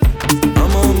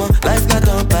 mama, life not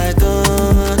on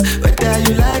python. Whether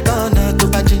you like or not, to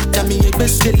buy ginger me a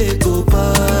best go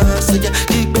pass. So yeah,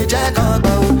 keep me jack on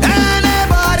bow.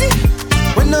 Anybody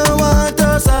when no one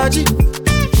to search it.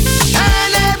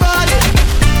 Anybody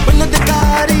when no the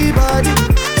carry body.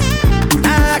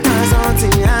 I can't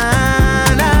something, I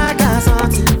can't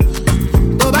something.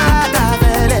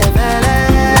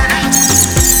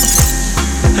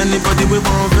 Anybody we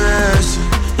want verse,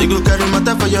 you go carry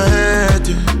matter for your head.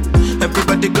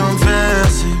 Everybody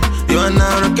confess, you are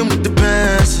now rocking with the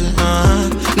best.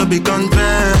 No big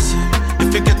confess,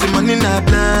 if you get the money, not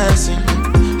blessing.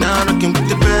 Now rocking with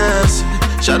the best.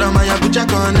 Shout out my Abuja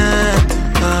Connect.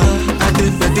 I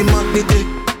did where the money day.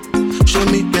 Show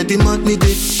me where the money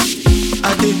day.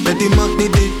 I did where the money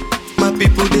day. My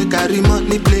people they carry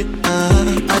money play.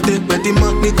 I did where the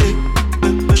money day.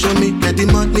 Show me where the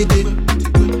money day.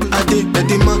 I did where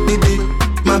the money day.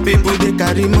 My people they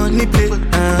carry money play.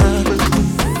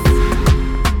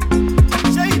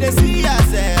 Show you they see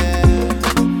yourself.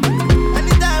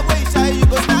 Anytime when you shy, you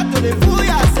go start to the fool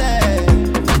yourself.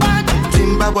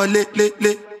 Timba le.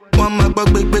 One my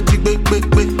bug big.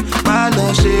 Man,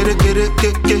 share it.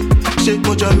 Shake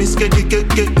mojo miss ke. I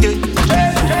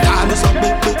do some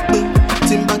big.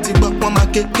 Timba one my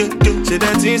cake. Say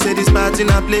that thing, say this party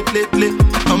na play.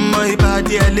 On my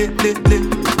body, lit. You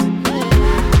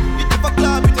never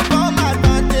club, you never mad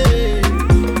party.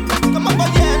 Come up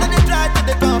again and they try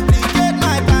to complicate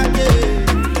my party.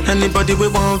 Anybody we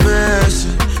want verse,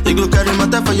 you go carry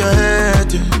matter for your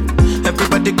head.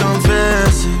 Everybody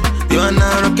confess, you are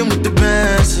now rocking with the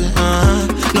best.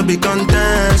 No big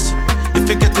contest. If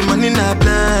you get the money, not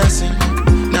blessing.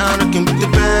 Now rocking with the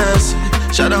best.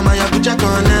 Shout out my Abuja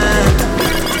Connect.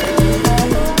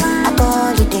 I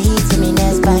call it the heat to me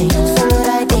next time. Solo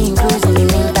riding cruise in the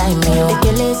meantime. Me take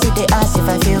a lazy, they ask if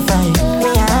I feel fine. Me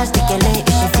I ask the kele if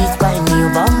she feels fine. You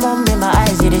bum in my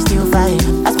eyes, it is still fine.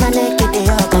 As my neck get the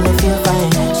hug and I feel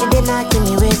fine. She did not give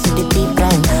me waist to the deep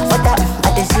prime. But that I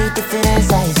just see different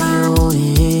size you.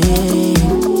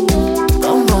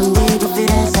 Bum they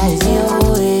different size you.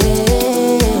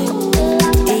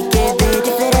 It can be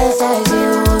different size you.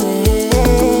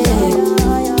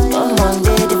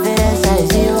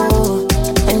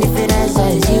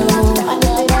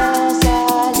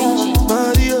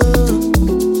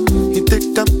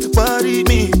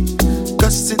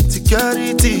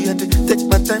 Insecurity, I take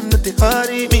my time, not to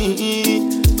hurry me.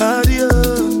 Audio,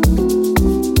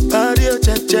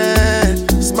 cha-cha.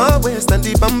 Small waist and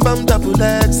the bum double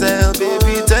XL.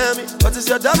 Baby, tell me, what is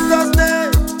your doctor's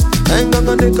name? I ain't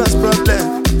gonna cause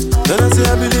problem. Don't I say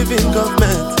I believe in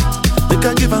government. They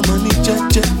can give her money,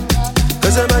 cha-cha.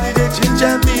 Cause somebody they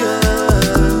ginger me,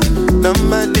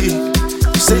 normally.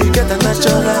 You say you get a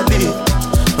naturally.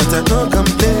 But I don't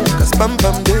complain, cause bum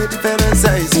they different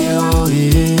size.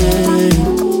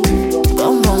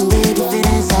 Bum they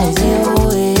different size.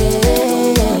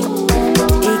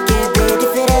 It can be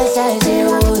different size.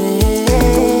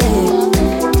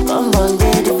 Bum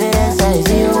they different size.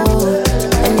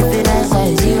 And different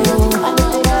size.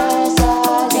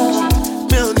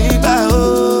 Me only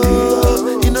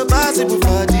bow, you know possible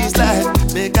for this life.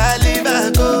 Make I live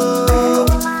and go.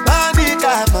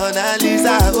 Monica, Mona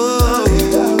Lisa,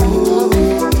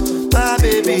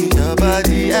 your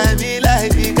body, I be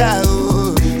like the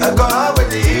cow. I go out with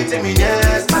the heat in me,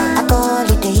 yes, man. I call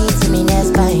it the heat in me,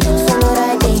 next time. Solo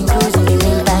riding cruise in the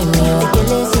meantime. Take a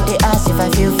lazy, they ask if I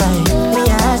feel fine. Me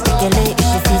I ask the kele if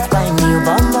she feels fine. You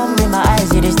bum in my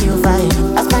eyes, it is still fine.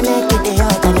 As my neck get the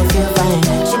hug and I feel fine.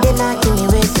 She did not give me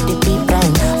waist to the deep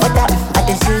prime. But that I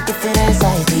just see different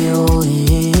size.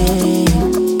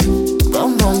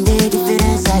 Bum they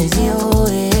different size.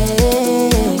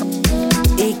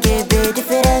 It can be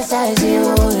different size.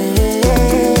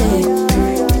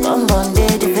 Bum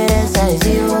they different size.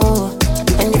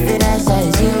 And different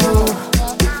size.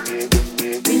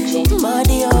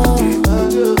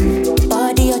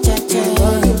 Body cha-cha.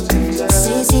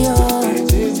 Sissy oh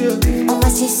my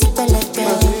sissy peleke.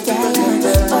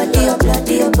 Body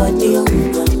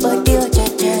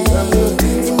cha-cha.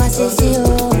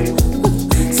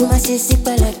 See my sissy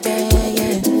peleke.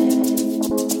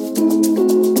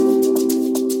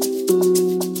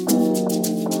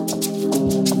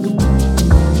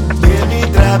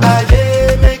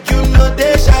 Trabalhei, make you no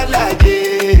deixa like.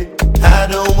 I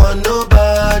don't want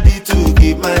nobody to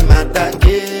give my matter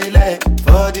kele.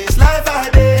 For this life I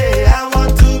day, I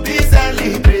want to be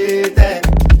celebrated.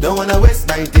 Don't wanna waste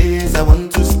my days, I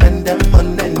want to spend them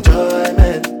on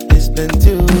enjoyment. It's been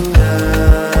too long,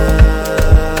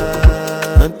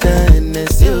 not time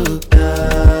is you.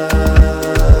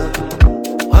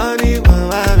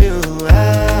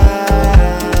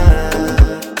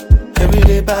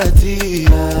 Everyday party.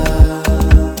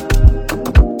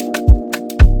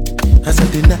 As I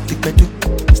did not think I do.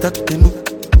 Start to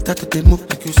move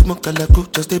like you smoke a la crew.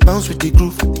 Just they bounce with the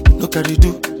groove, no carry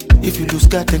do. If you lose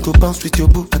God, then go bounce with your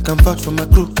boo. I can vouch for my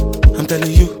crew, I'm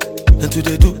telling you. And to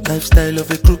they do, lifestyle of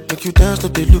a crew. Make you dance,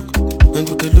 not they look. Then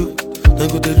go they look.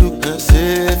 And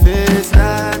say if it's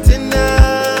not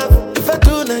enough, if I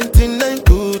do, now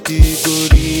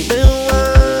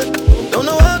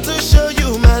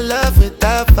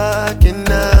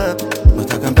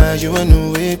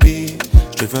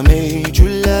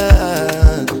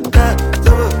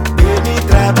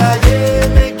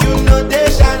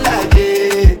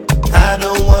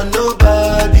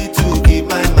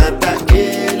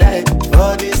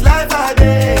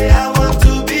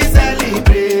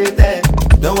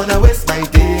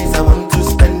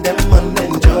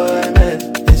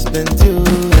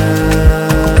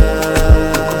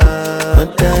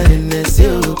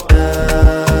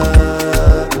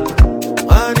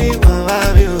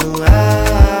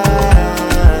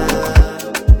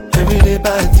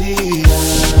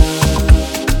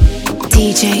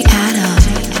DJ Adam.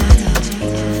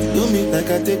 Do me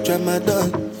like I take tramadol.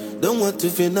 Don't want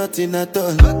to feel nothing at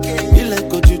all. You like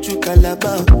Ojuju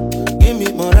Calabar. Give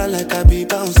me moral like I be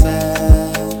bouncer.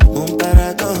 Moon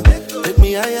paragon. Take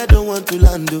me higher, don't want to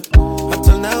land.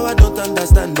 Until now I don't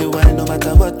understand the why. No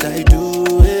matter what I do,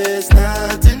 it's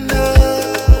not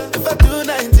enough. If I do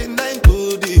 99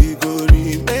 good, it go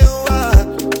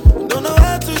remain. Don't know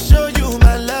how to show you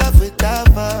my love without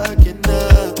fucking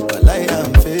up. But I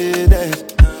am faded.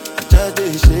 I just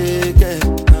dey shake it.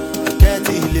 I can't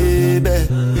believe it.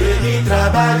 Baby,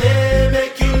 trabalhei,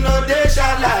 make you know they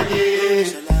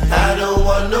shalaye. I don't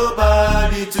want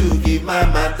nobody to give my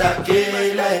matter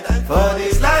like. For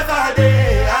this life I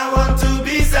day, I want to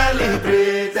be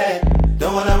celebrated.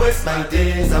 Don't wanna waste my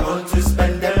days, I want to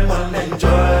spend them on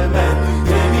enjoyment.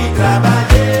 Baby,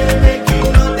 trabalhei, make you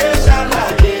know they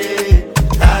shalaye.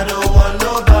 I don't want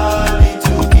nobody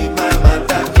to give my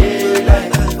matter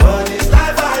like. For this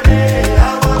life I day, I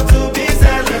want to be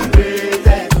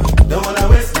celebrated. Don't wanna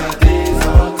waste my days, I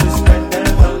want to spend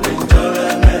them on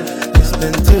enjoyment.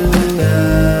 Spend 2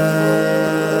 hours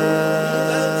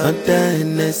on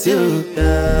Tennessee, you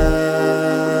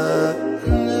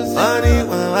funny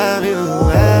when I'm you.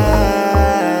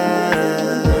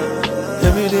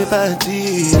 Every day party.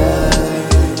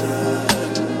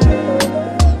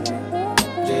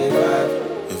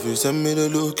 If you send me the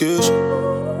location,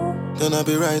 then I'll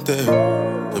be right there.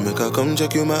 Then make I come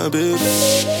check you, my baby.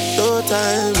 No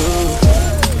time, no.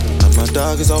 And my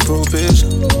dog is on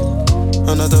probation.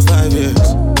 Another 5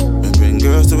 years. We bring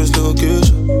girls to his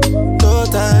location. No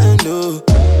time, no.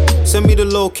 Send me the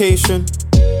location.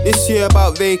 This year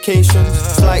about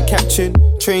vacations, flight catching,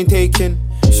 train taking.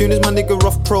 Soon as my nigga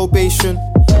off probation.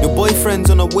 Your boyfriend's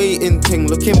on a waiting thing,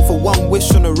 looking for one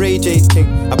wish on a Ray J thing.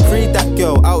 I prayed that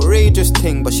girl, outrageous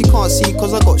thing, but she can't see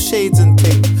cause I got shades and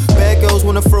thing. Bare girls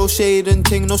wanna throw shade and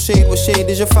thing, no shade, what shade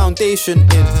is your foundation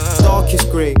in?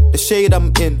 Darkest grey, the shade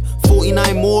I'm in.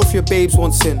 49 more if your babes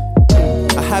wants in.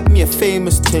 I had me a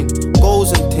famous thing,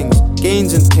 goals and things,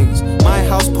 gains and things. My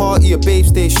house party, a babe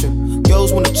station.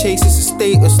 Girls wanna chase, it's a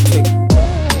status thing.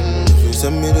 If you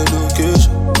send me the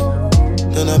location,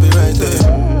 then I'll be right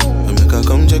there. And make I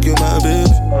come check you, my baby.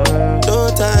 No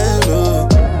time, no.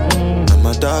 And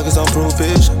my dog is on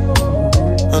probation.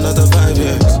 Another 5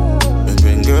 years. We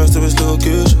bring girls to his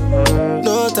location.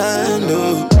 No time,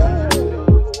 no.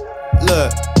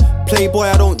 Look, playboy,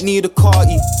 I don't need a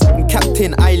carty. I'm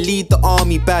captain, I lead the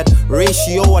army. Bad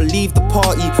ratio, I leave the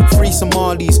party. Free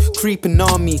Somalis, creeping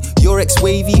army. Your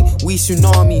ex-wavy, we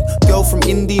tsunami. Girl from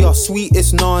India,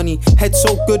 sweetest nani. Head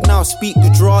so good now, speak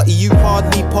Gujarati. You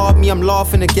hardly pardon me, I'm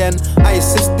laughing again. I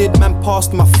assisted, man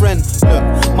passed my friend.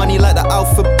 Look, money like the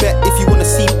alphabet. If you wanna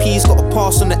see P's, gotta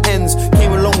pass on the ends.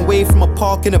 Came a long way from a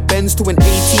park in a Benz to an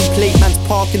 18 plate man's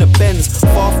park in a Benz.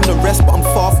 Far from the rest, but I'm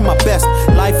far from my best.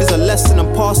 Life is a lesson,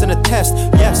 I'm passing a test.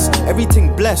 Yes,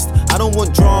 everything blessed. I don't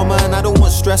want drama and I don't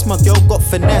want stress. My girl got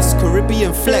finesse,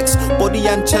 Caribbean flex. Body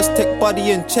and chest, tech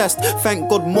body and chest. Thank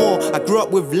God more, I grew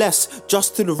up with less.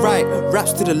 Just to the right,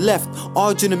 raps to the left.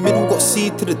 Arj in the middle, got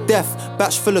seed to the death.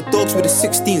 Batch full of dogs with the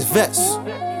 16s vets.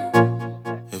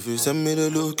 If you send me the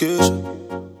location,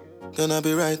 then I'll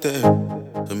be right there.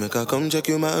 So make I come check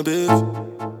you, my baby.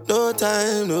 No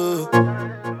time, no.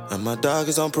 And my dog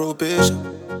is on probation.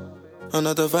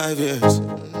 Another 5 years.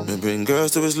 We bring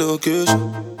girls to his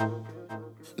location.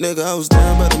 Nigga, I was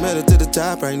down, but I made it to the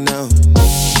top right now.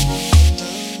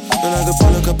 And I could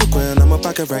pull a couple grand out my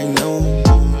pocket right now.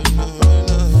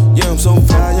 Yeah, I'm so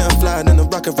fly, yeah, I'm flying in the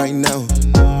rocket right now.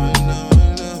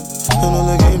 And all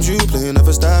the games you play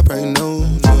never stop right now.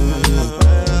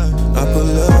 I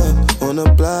pull up on the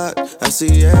block, I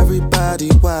see everybody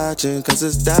watching. Cause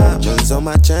it's diamonds on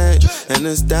my chain, and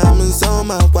it's diamonds on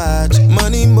my watch.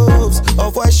 Money moves,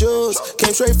 off-white shoes,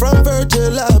 came straight from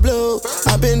Virgil Abloh.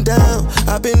 I've been down,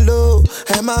 I've been low,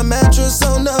 had my mattress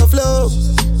on the floor.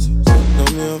 Know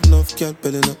me have enough, can't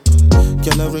building up.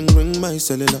 Can I ring my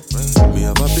cellular? Me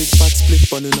have a big fat split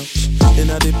pulling up. In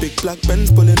a the big black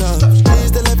Benz pulling up. Please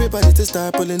tell everybody to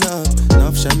start pulling up.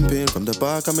 Enough champagne from the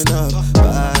bar coming up.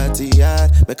 Party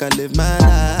hard, make I live my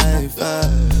life.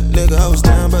 Nigga, I was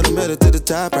down, but I made it to the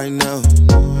top right now.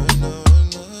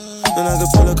 And I can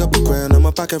pull a couple grand on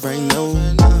my pocket right now.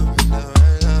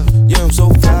 Yeah, I'm so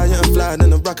fly, yeah, I'm flying in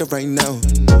the rocket right now.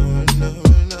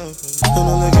 And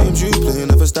all the games you play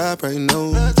never stop right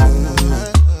now.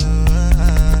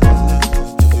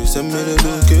 If you send me the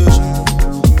location,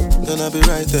 then I'll be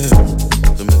right there.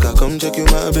 So make I come check you,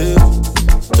 my baby.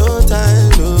 No time,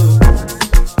 no.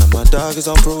 And my dog is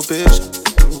on probation.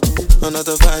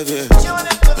 Another 5 years.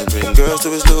 And bring girls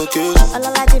to his location.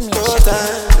 No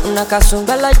time. Unaka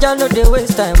sungbala ja no dey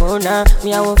waste time, oh nah.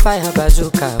 Me I want fire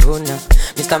bazooka, oh nah.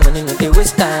 Mr. Money no dey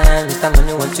waste time, Mr.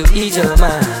 Money want to ease your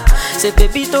mind. Say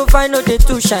baby don't find no dey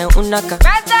too shine, unaka.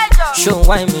 Show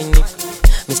why me ni.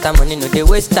 Mr. Money no dey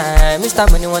waste time, Mr.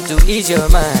 Money want to ease your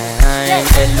mind.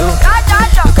 Hello,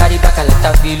 you carry back a lot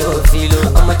of filo.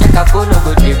 I'ma check a phone, no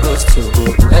go dey ghost you.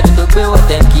 Head to pay what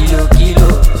 10 kilo.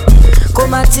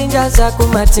 Kumatingaza,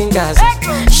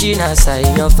 Shina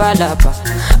sayo falapa.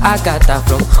 Agata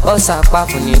from Osapa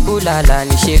funi bulala.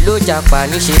 Nishe lo japa.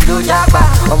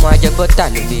 Omo aje bota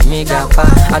lo be mega pa.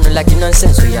 I no like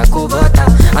nonsense we ya go bota.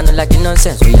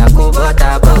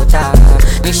 Bota.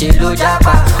 Nishe lo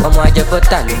japa. Omo aje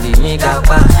bota lo be mega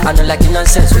pa. I no like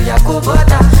nonsense we ya go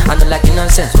bota.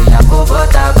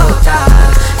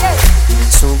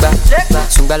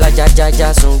 Sunga la ja sunga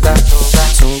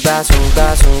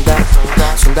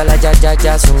la ja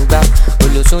sunga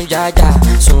olo sunga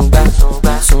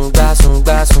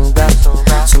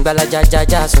sunga la ja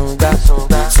sunga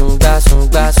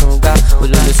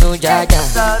olo sunga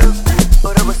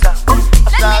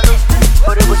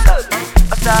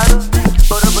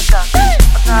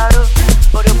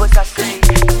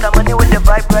Mr. Money with the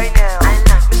vibe right now.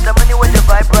 Mr. Money with the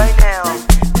vibe right now.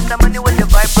 Mr. Money with the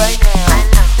vibe right now.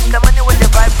 Mr. Money with the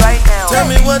vibe right now. Tell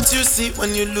me what you see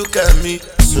when you look at me.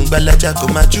 Sungbala jako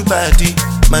majubadi.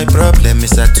 My problem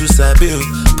is I too sabi.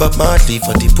 Pop Marley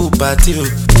for the pool party.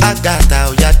 Agata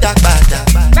o ya dagbada.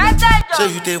 So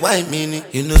you dey wine me.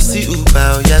 You know see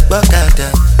Uber o ya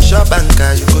gbokada. Shop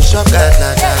banka you go shop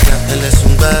gada. Ele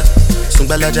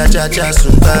Sungbala ja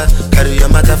sunga. Carry your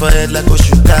matter for head like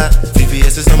Oshuka.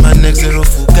 VVS is on my neck, zero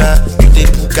fuga. You dey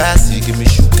puka, so you give me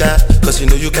shuka. Cause you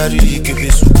know you carry, you give me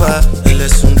super. Ele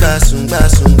sunga.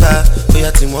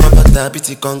 Oya ti mo bata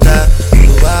biti konga.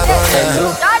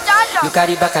 Hello, you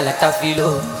carry back a lot of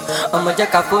filo. I'ma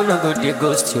check a phone, no go dey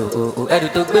ghost you.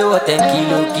 Head to pay what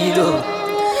 10 kilo.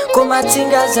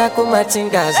 Kumatingaza.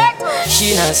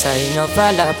 Shina sayo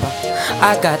falapa.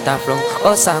 Agata from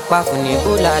Osapa funi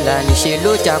bulala. Nishe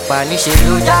lo japa.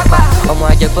 Omo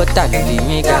aje bota lo be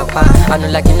mega pa. I no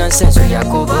like nonsense we ya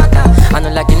go bota.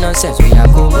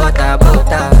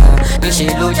 Bota. Nishe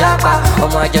lo japa.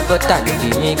 Omo aje bota lo be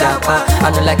mega pa. I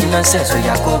no like nonsense we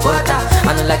ya go bota.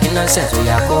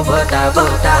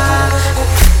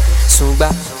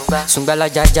 Sunga la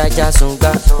ja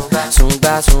sunga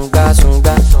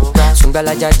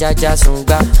la ja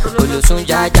sunga olo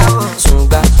sunga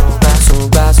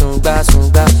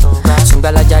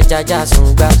la ja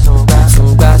sunga.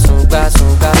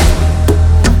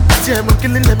 See I'm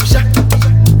killing them shot.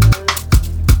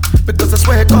 Because I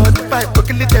swear God the fight go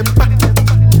kill them back.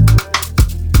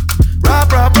 Rah,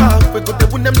 we go to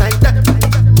win them like that.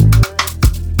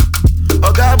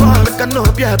 Oh God, I know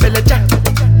be a belly jack.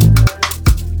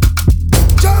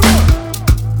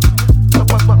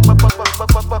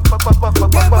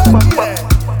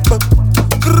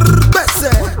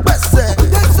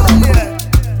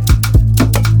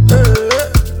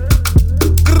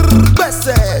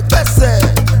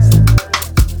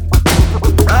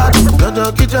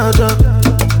 Jaja,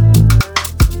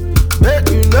 make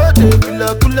you know they feel a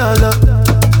kulala.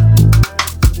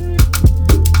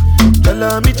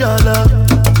 Jala mi jala,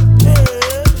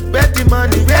 where the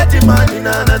money,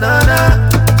 na.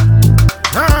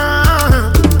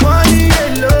 Money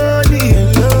alone,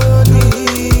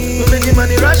 make the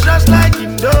money rush like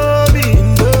Indomie.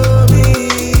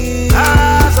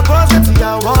 Suppose it's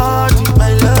your word,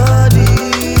 my lordy.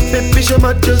 Baby, show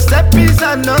my Giuseppe's a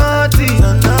naughty.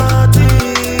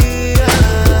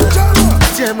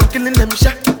 I'm killing them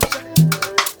shot.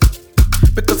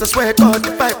 Because I swear God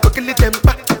the fight will kill them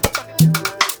back.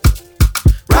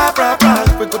 Rah,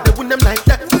 we go to win them like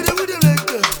that.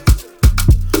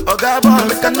 Oh God,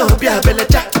 I know be a belly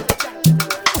jack.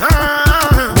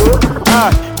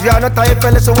 You are not a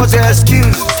fella, so what's your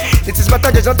excuse? It is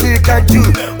better just nothing you can do.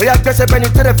 Oh yeah, guess if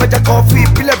anything if I just coffee.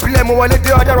 Pile, mo wale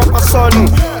de other rapper sonu.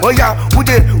 Oh yeah,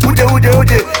 ude.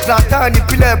 Zlatan ni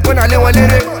pile, bona le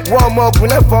walere. One more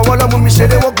gule for one of me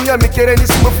shere. Wo guya mi kere ni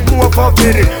smoke mu for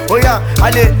fere. Oh yeah,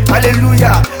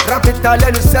 hallelujah. Rap it all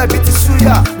and say it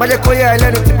suya. Maje koya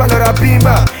ele ni tipa lora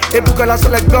bima. Ebuka la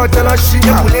sole God la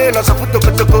shiya. Ule lo so futo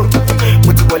kotoko.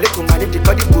 Muti wale kumani di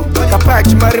body book. Papa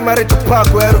mari to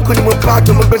park where kuni mo park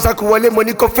mo besa ku wale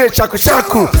money ko fe shaku.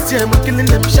 See I'm killing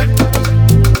them shot.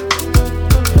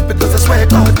 Because I swear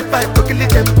God the fight will kill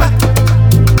them back.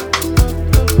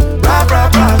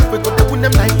 Rah, we go to win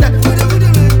them like that.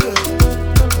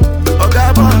 Oh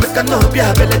God, I know be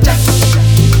a belly jack.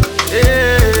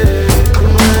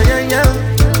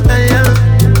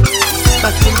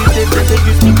 Back in the day, they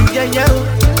used to do yeah.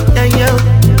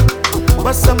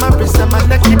 What's on my wrist and my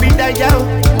neck? she be that yo.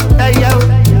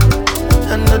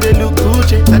 I know they look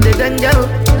Gucci, and they done yo.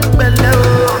 Bello.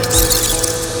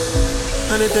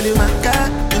 And they tell you my God,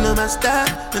 you know my style,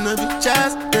 you know big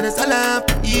chance, then it's all up,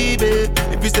 baby.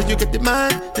 If you say you get the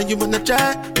man, then you wanna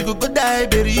try, you could go die,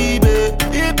 baby.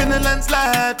 It been a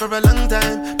landslide for a long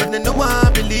time, but then no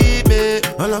one believe me.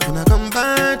 All of when I come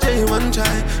back, you one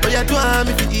try, but you do I'm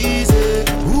if it easy.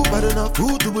 Who bad enough,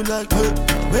 who do it like work?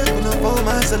 Waking up all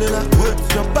my cellular work.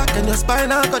 Your back and your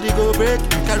spine, I got you go break,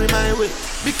 carry my weight.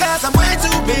 Because I'm way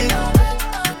too big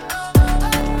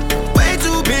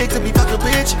to be fucking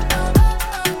bitch.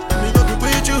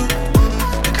 With you,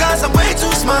 because I'm way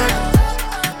too smart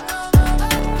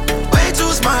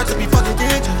to be fucking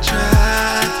dead and try.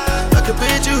 I could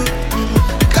beat you,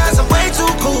 because I'm way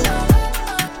too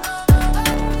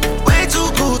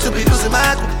cool to be losing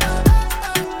my cool.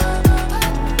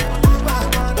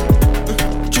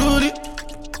 Judy,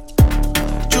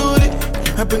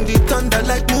 I bring the thunder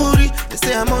like Moody. They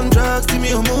say I'm on drugs, see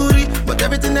me on Moody, but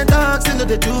everything the dogs know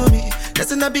they do me.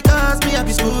 That's not because me I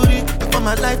be smoothie. Before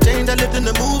my life changed, I lived in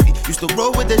a movie. Used to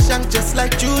roll with the shank just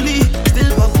like Julie. Still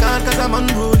popcorn cause I'm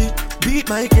unruly. Beat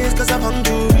my case cause I'm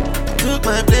hungry. Took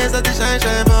my place at the shine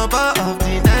papa of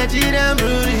the Nigerian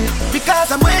Rudy. Because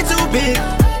I'm way too big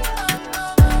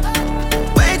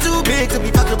to be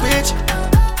fucking bitch.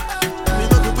 Me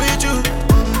fucking with you.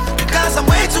 Because I'm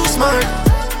way too smart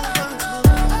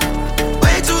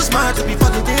to be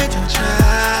fucking dead and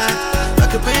try.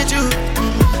 Fucking with you.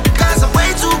 Cause I'm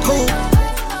way too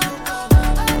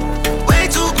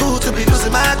cool to be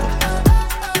losing my cool.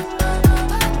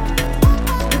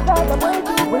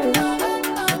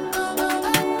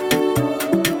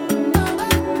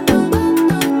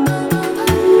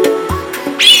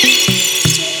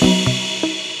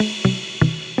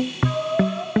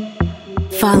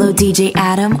 Follow DJ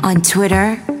Adam on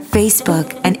Twitter,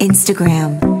 Facebook, and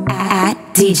Instagram at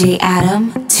DJ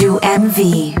Adam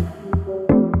 2MV.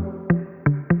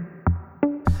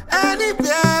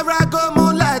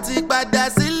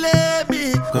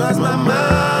 Cause my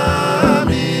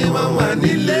mommy won't want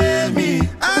to let me.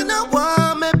 I know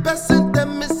one me person that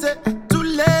me say too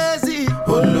lazy.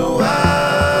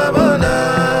 Oluwa bona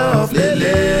of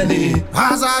leleni.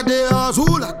 As I dey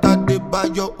hustle, I thought they buy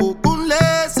your open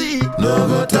lazy. No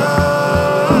go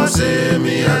talk, say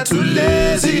me I too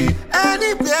lazy.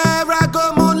 Anywhere I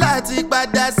go, moonlight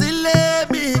but that's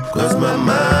me. Cause my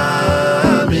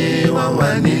mommy won't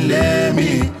want to let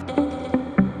me.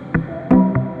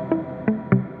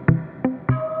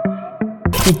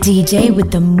 The DJ with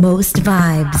the most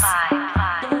vibes.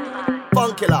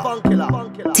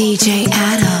 DJ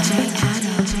Adam.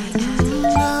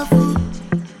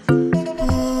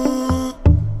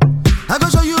 I go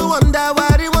show you wonder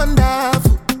what it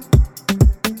wonderful.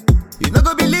 You not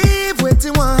go believe what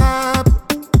it won't happen.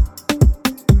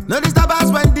 No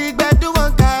disturbance when the bed do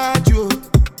one catch you.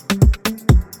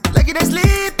 Like it is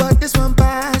sleep, but this one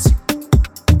pass you.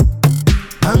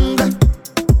 Hunger.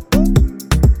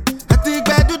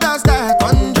 Start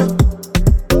conjure.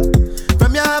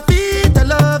 From your feet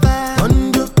all over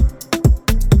conjure.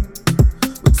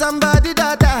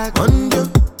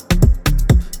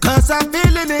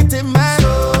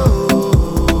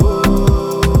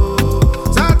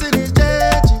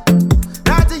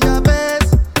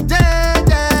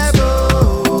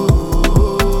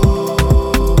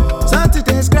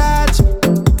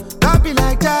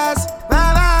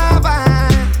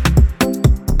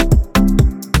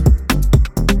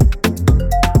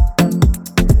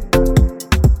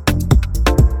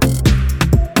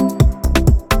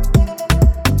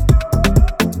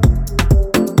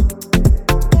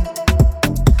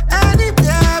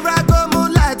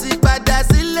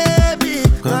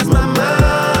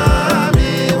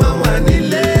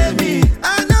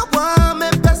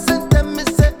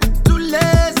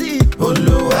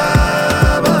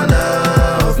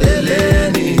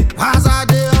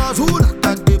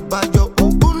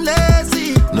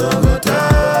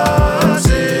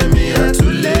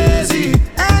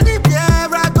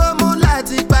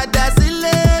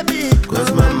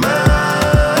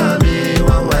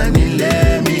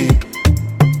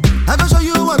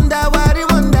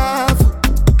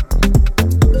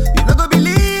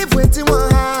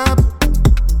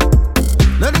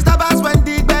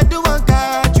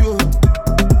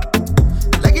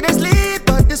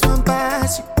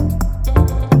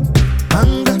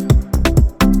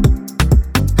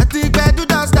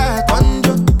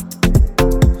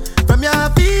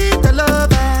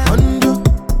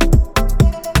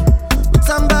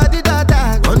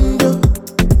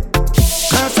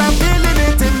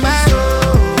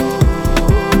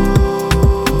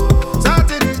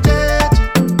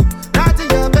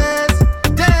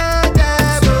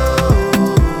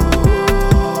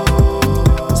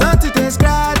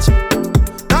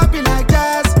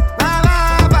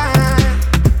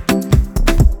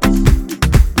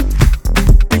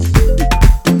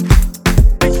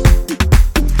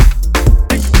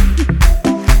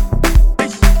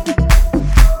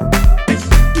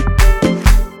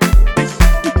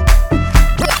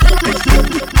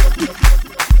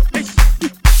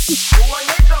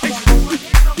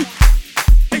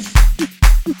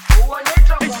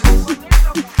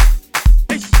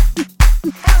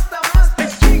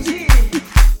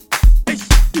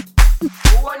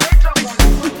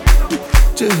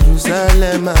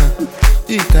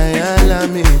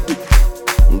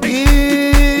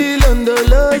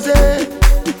 Gilondoloze.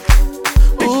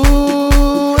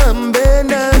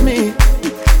 Ambenami.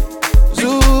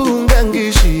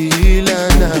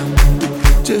 Zungangishilana.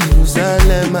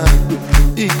 Jerusalem.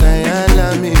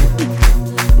 Ikayalami.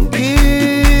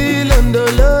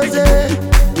 Gilondoloze.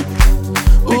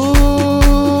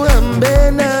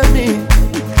 Ambenami.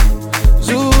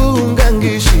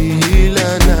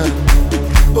 Zungangishilana.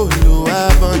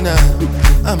 Oluwabona.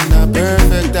 I'm not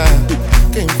perfect, I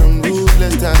came from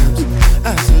ruthless times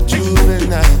as a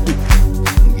juvenile.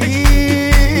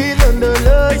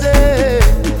 Gilondoloze.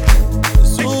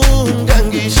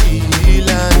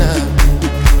 Zungangishilana.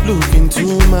 Look into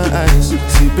my eyes,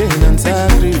 see pain and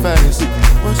sacrifice.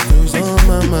 What's goes on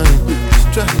my mind? Just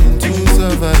trying to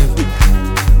survive.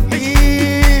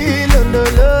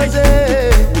 Gilondoloze.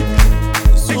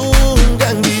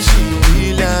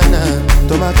 Zungangishilana.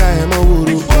 Tomaka ema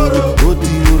wuru,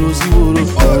 oti wuru si wuru.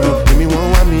 Emi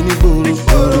won wa mi ni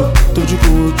gboro, toju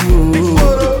ko oju o.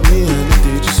 Me and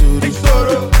the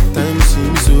soro, time see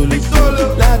me solo.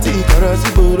 Lati ikoro si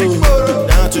boro,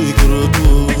 down to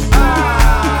Ikorodu.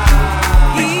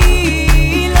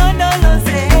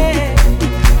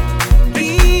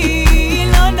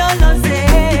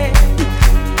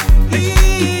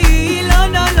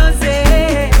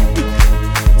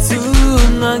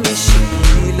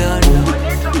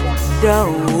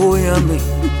 Daoyami,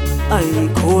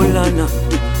 aikolana,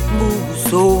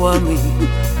 busoami,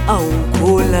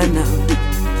 aukolana.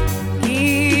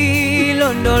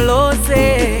 Ilondolose,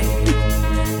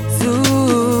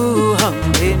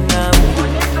 zuhambenami.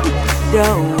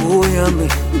 Daoyami,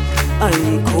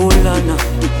 aikolana,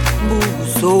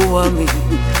 busoami,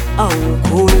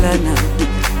 aukolana.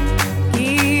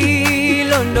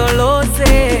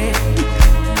 Ilondolose,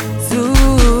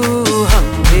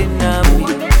 zuhambenami.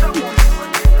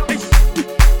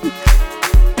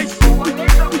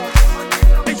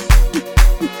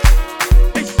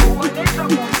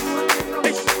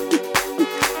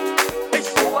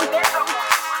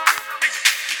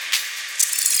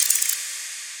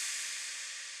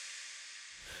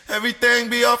 Everything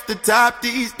be off the top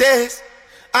these days.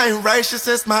 I ain't righteous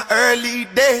since my early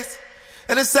days.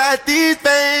 And inside these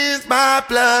veins, my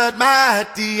blood, my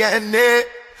DNA.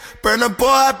 Burn a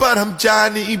boy, but I'm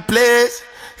Johnny Blaze.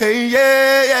 Hey,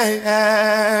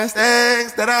 yeah.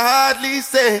 Things that I hardly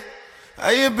say. How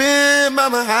you been,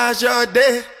 mama? How's your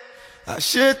day? I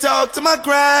should talk to my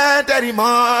granddaddy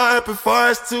more before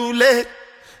it's too late.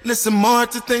 Listen more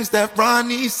to things that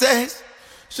Ronnie says.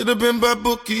 Should've been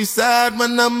Babuki side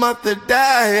when the mother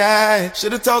died.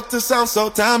 Should've talked to Sound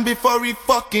Sultan before he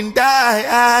fucking died.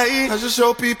 I should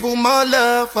show people more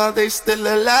love while they still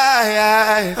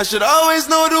alive. I should always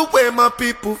know the way my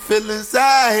people feel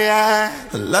inside.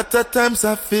 A lot of times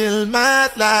I feel my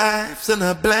life's in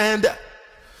a blender,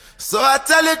 so I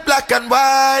tell it black and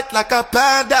white like a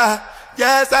panda.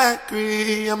 Yes, I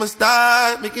agree, I'ma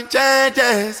start making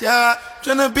changes, yeah.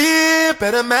 Tryna be a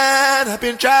better man, I've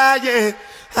been trying.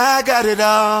 I got it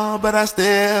all, but I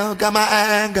still got my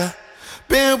anger.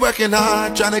 Been working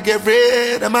hard, tryna get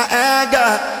rid of my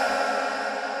anger.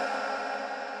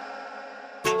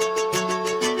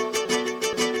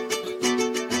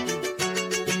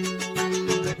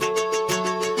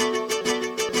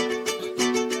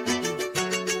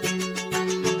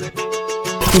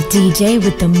 The DJ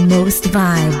with the most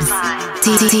vibes.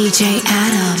 DJ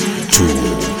Adam.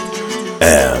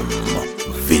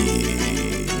 2MV.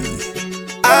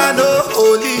 I know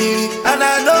holy, and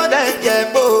I know that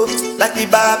yeah, both like the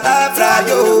Baba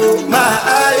Frayo, my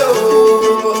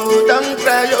ayo, don't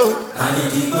cry yo. I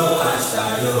need to go and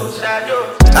shadow.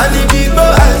 I need to go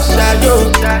and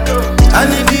shadow. I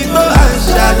need to go and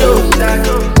shadow.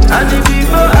 I need to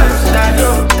go and shadow. I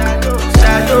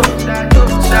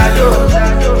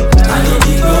need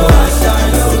to go and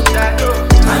shadow.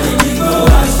 I need to go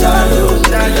and shadow.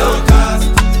 Cause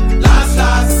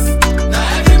last, now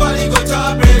everybody go to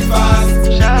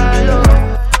breakfast. Shadow.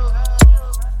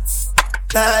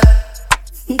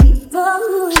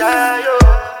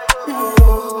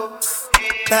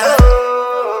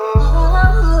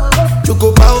 You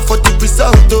go bow for the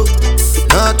result, oh.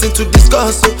 Nothing to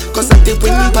discuss, oh. Cause I did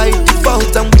win by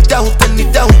default and without any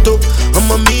doubt, oh. I'm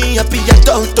a me happy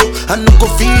adult, oh. I no go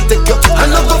feed the girl, I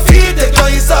no go feed the girl,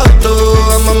 it's out,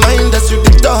 oh. I'm a mind that's you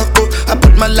the talk, oh. I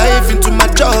put my life into my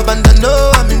job and I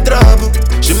know I'm in trouble.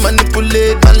 She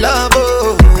manipulate my love,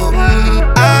 oh.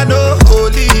 I know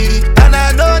holy, and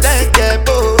I know that get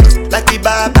both. Like the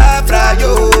Baba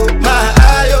Frayo, my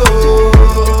ayo,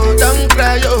 don't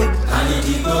cry yo. I need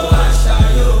to go and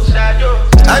shadow.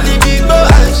 I need to go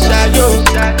and shadow.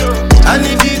 I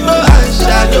need to go and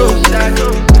shadow.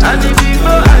 I need to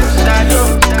go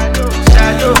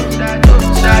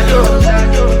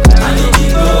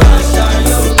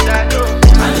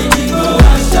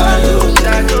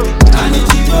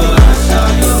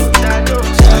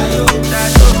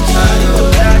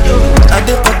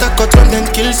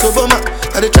Benz Obama.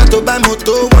 I dey try to buy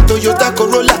moto, one Toyota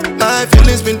Corolla. My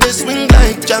feelings been they swing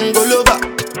like Django Lover.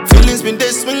 Feelings been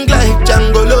they swing like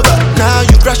Django Lover. Now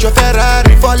you crash your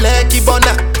Ferrari for Lucky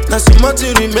Bona. Now so much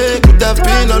you remake could have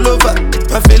been all over.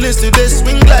 My feelings today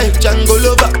swing like Django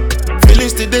Lover.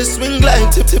 Feelings today swing like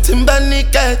Timbani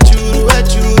at you.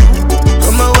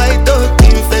 I'm a white dog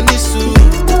in Fendi suit.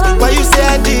 Why you say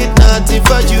I did nothing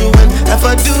for you when if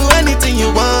I do anything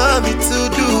you want me to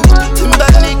do?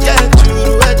 Timbani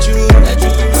at you.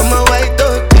 I'm a white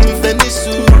dog in Fendi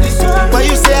suit. Why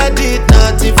you say I did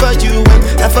nothing for you when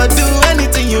if I do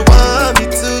anything you want me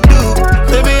to do?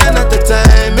 Maybe another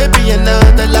time, maybe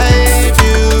another life.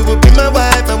 You will be my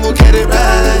wife and we'll get it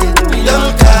right.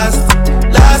 Young cast,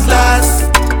 last.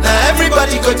 Now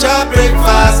everybody go to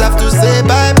breakfast. Have to say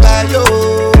bye yo.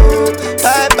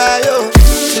 Bye yo.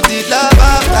 To the love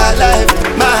of my life,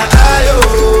 my ayo.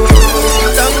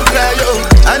 Don't cry yo.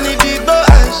 I need Igbo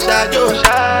and Shayo. I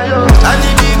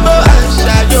need Igbo and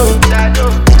Shayo.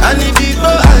 I need Igbo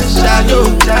and Shayo.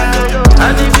 I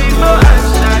need Igbo and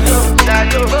Shayo.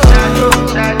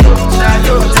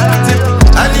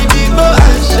 I need Igbo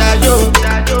and Shayo.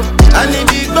 I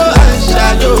need Igbo and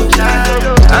Shayo.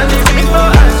 I need Igbo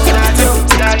and Shayo.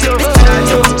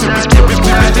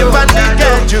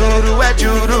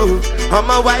 I'm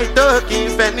a white dog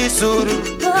in Fendi Suru.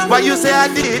 Why you say I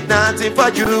did nothing for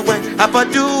you when I for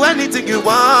do anything you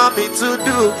want me to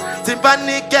do?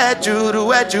 Timpani get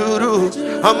juru.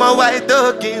 I'm a white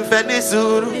dog in Fendi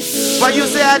Suru. Why you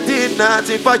say I did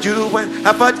nothing for you when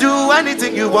I for do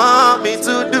anything you want me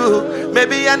to do?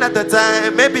 Maybe another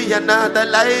time, maybe another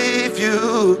life.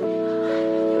 You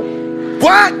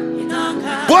what?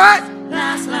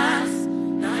 Last.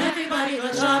 Now everybody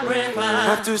go to breakfast.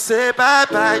 Have to say bye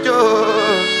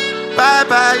yo.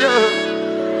 Bye yo.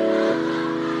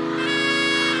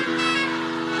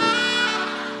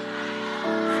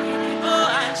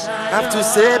 Have to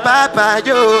say bye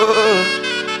yo.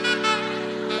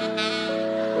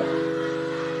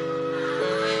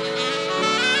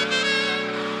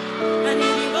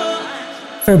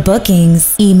 For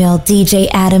bookings, email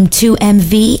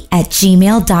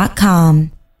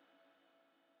djadam2mv@gmail.com.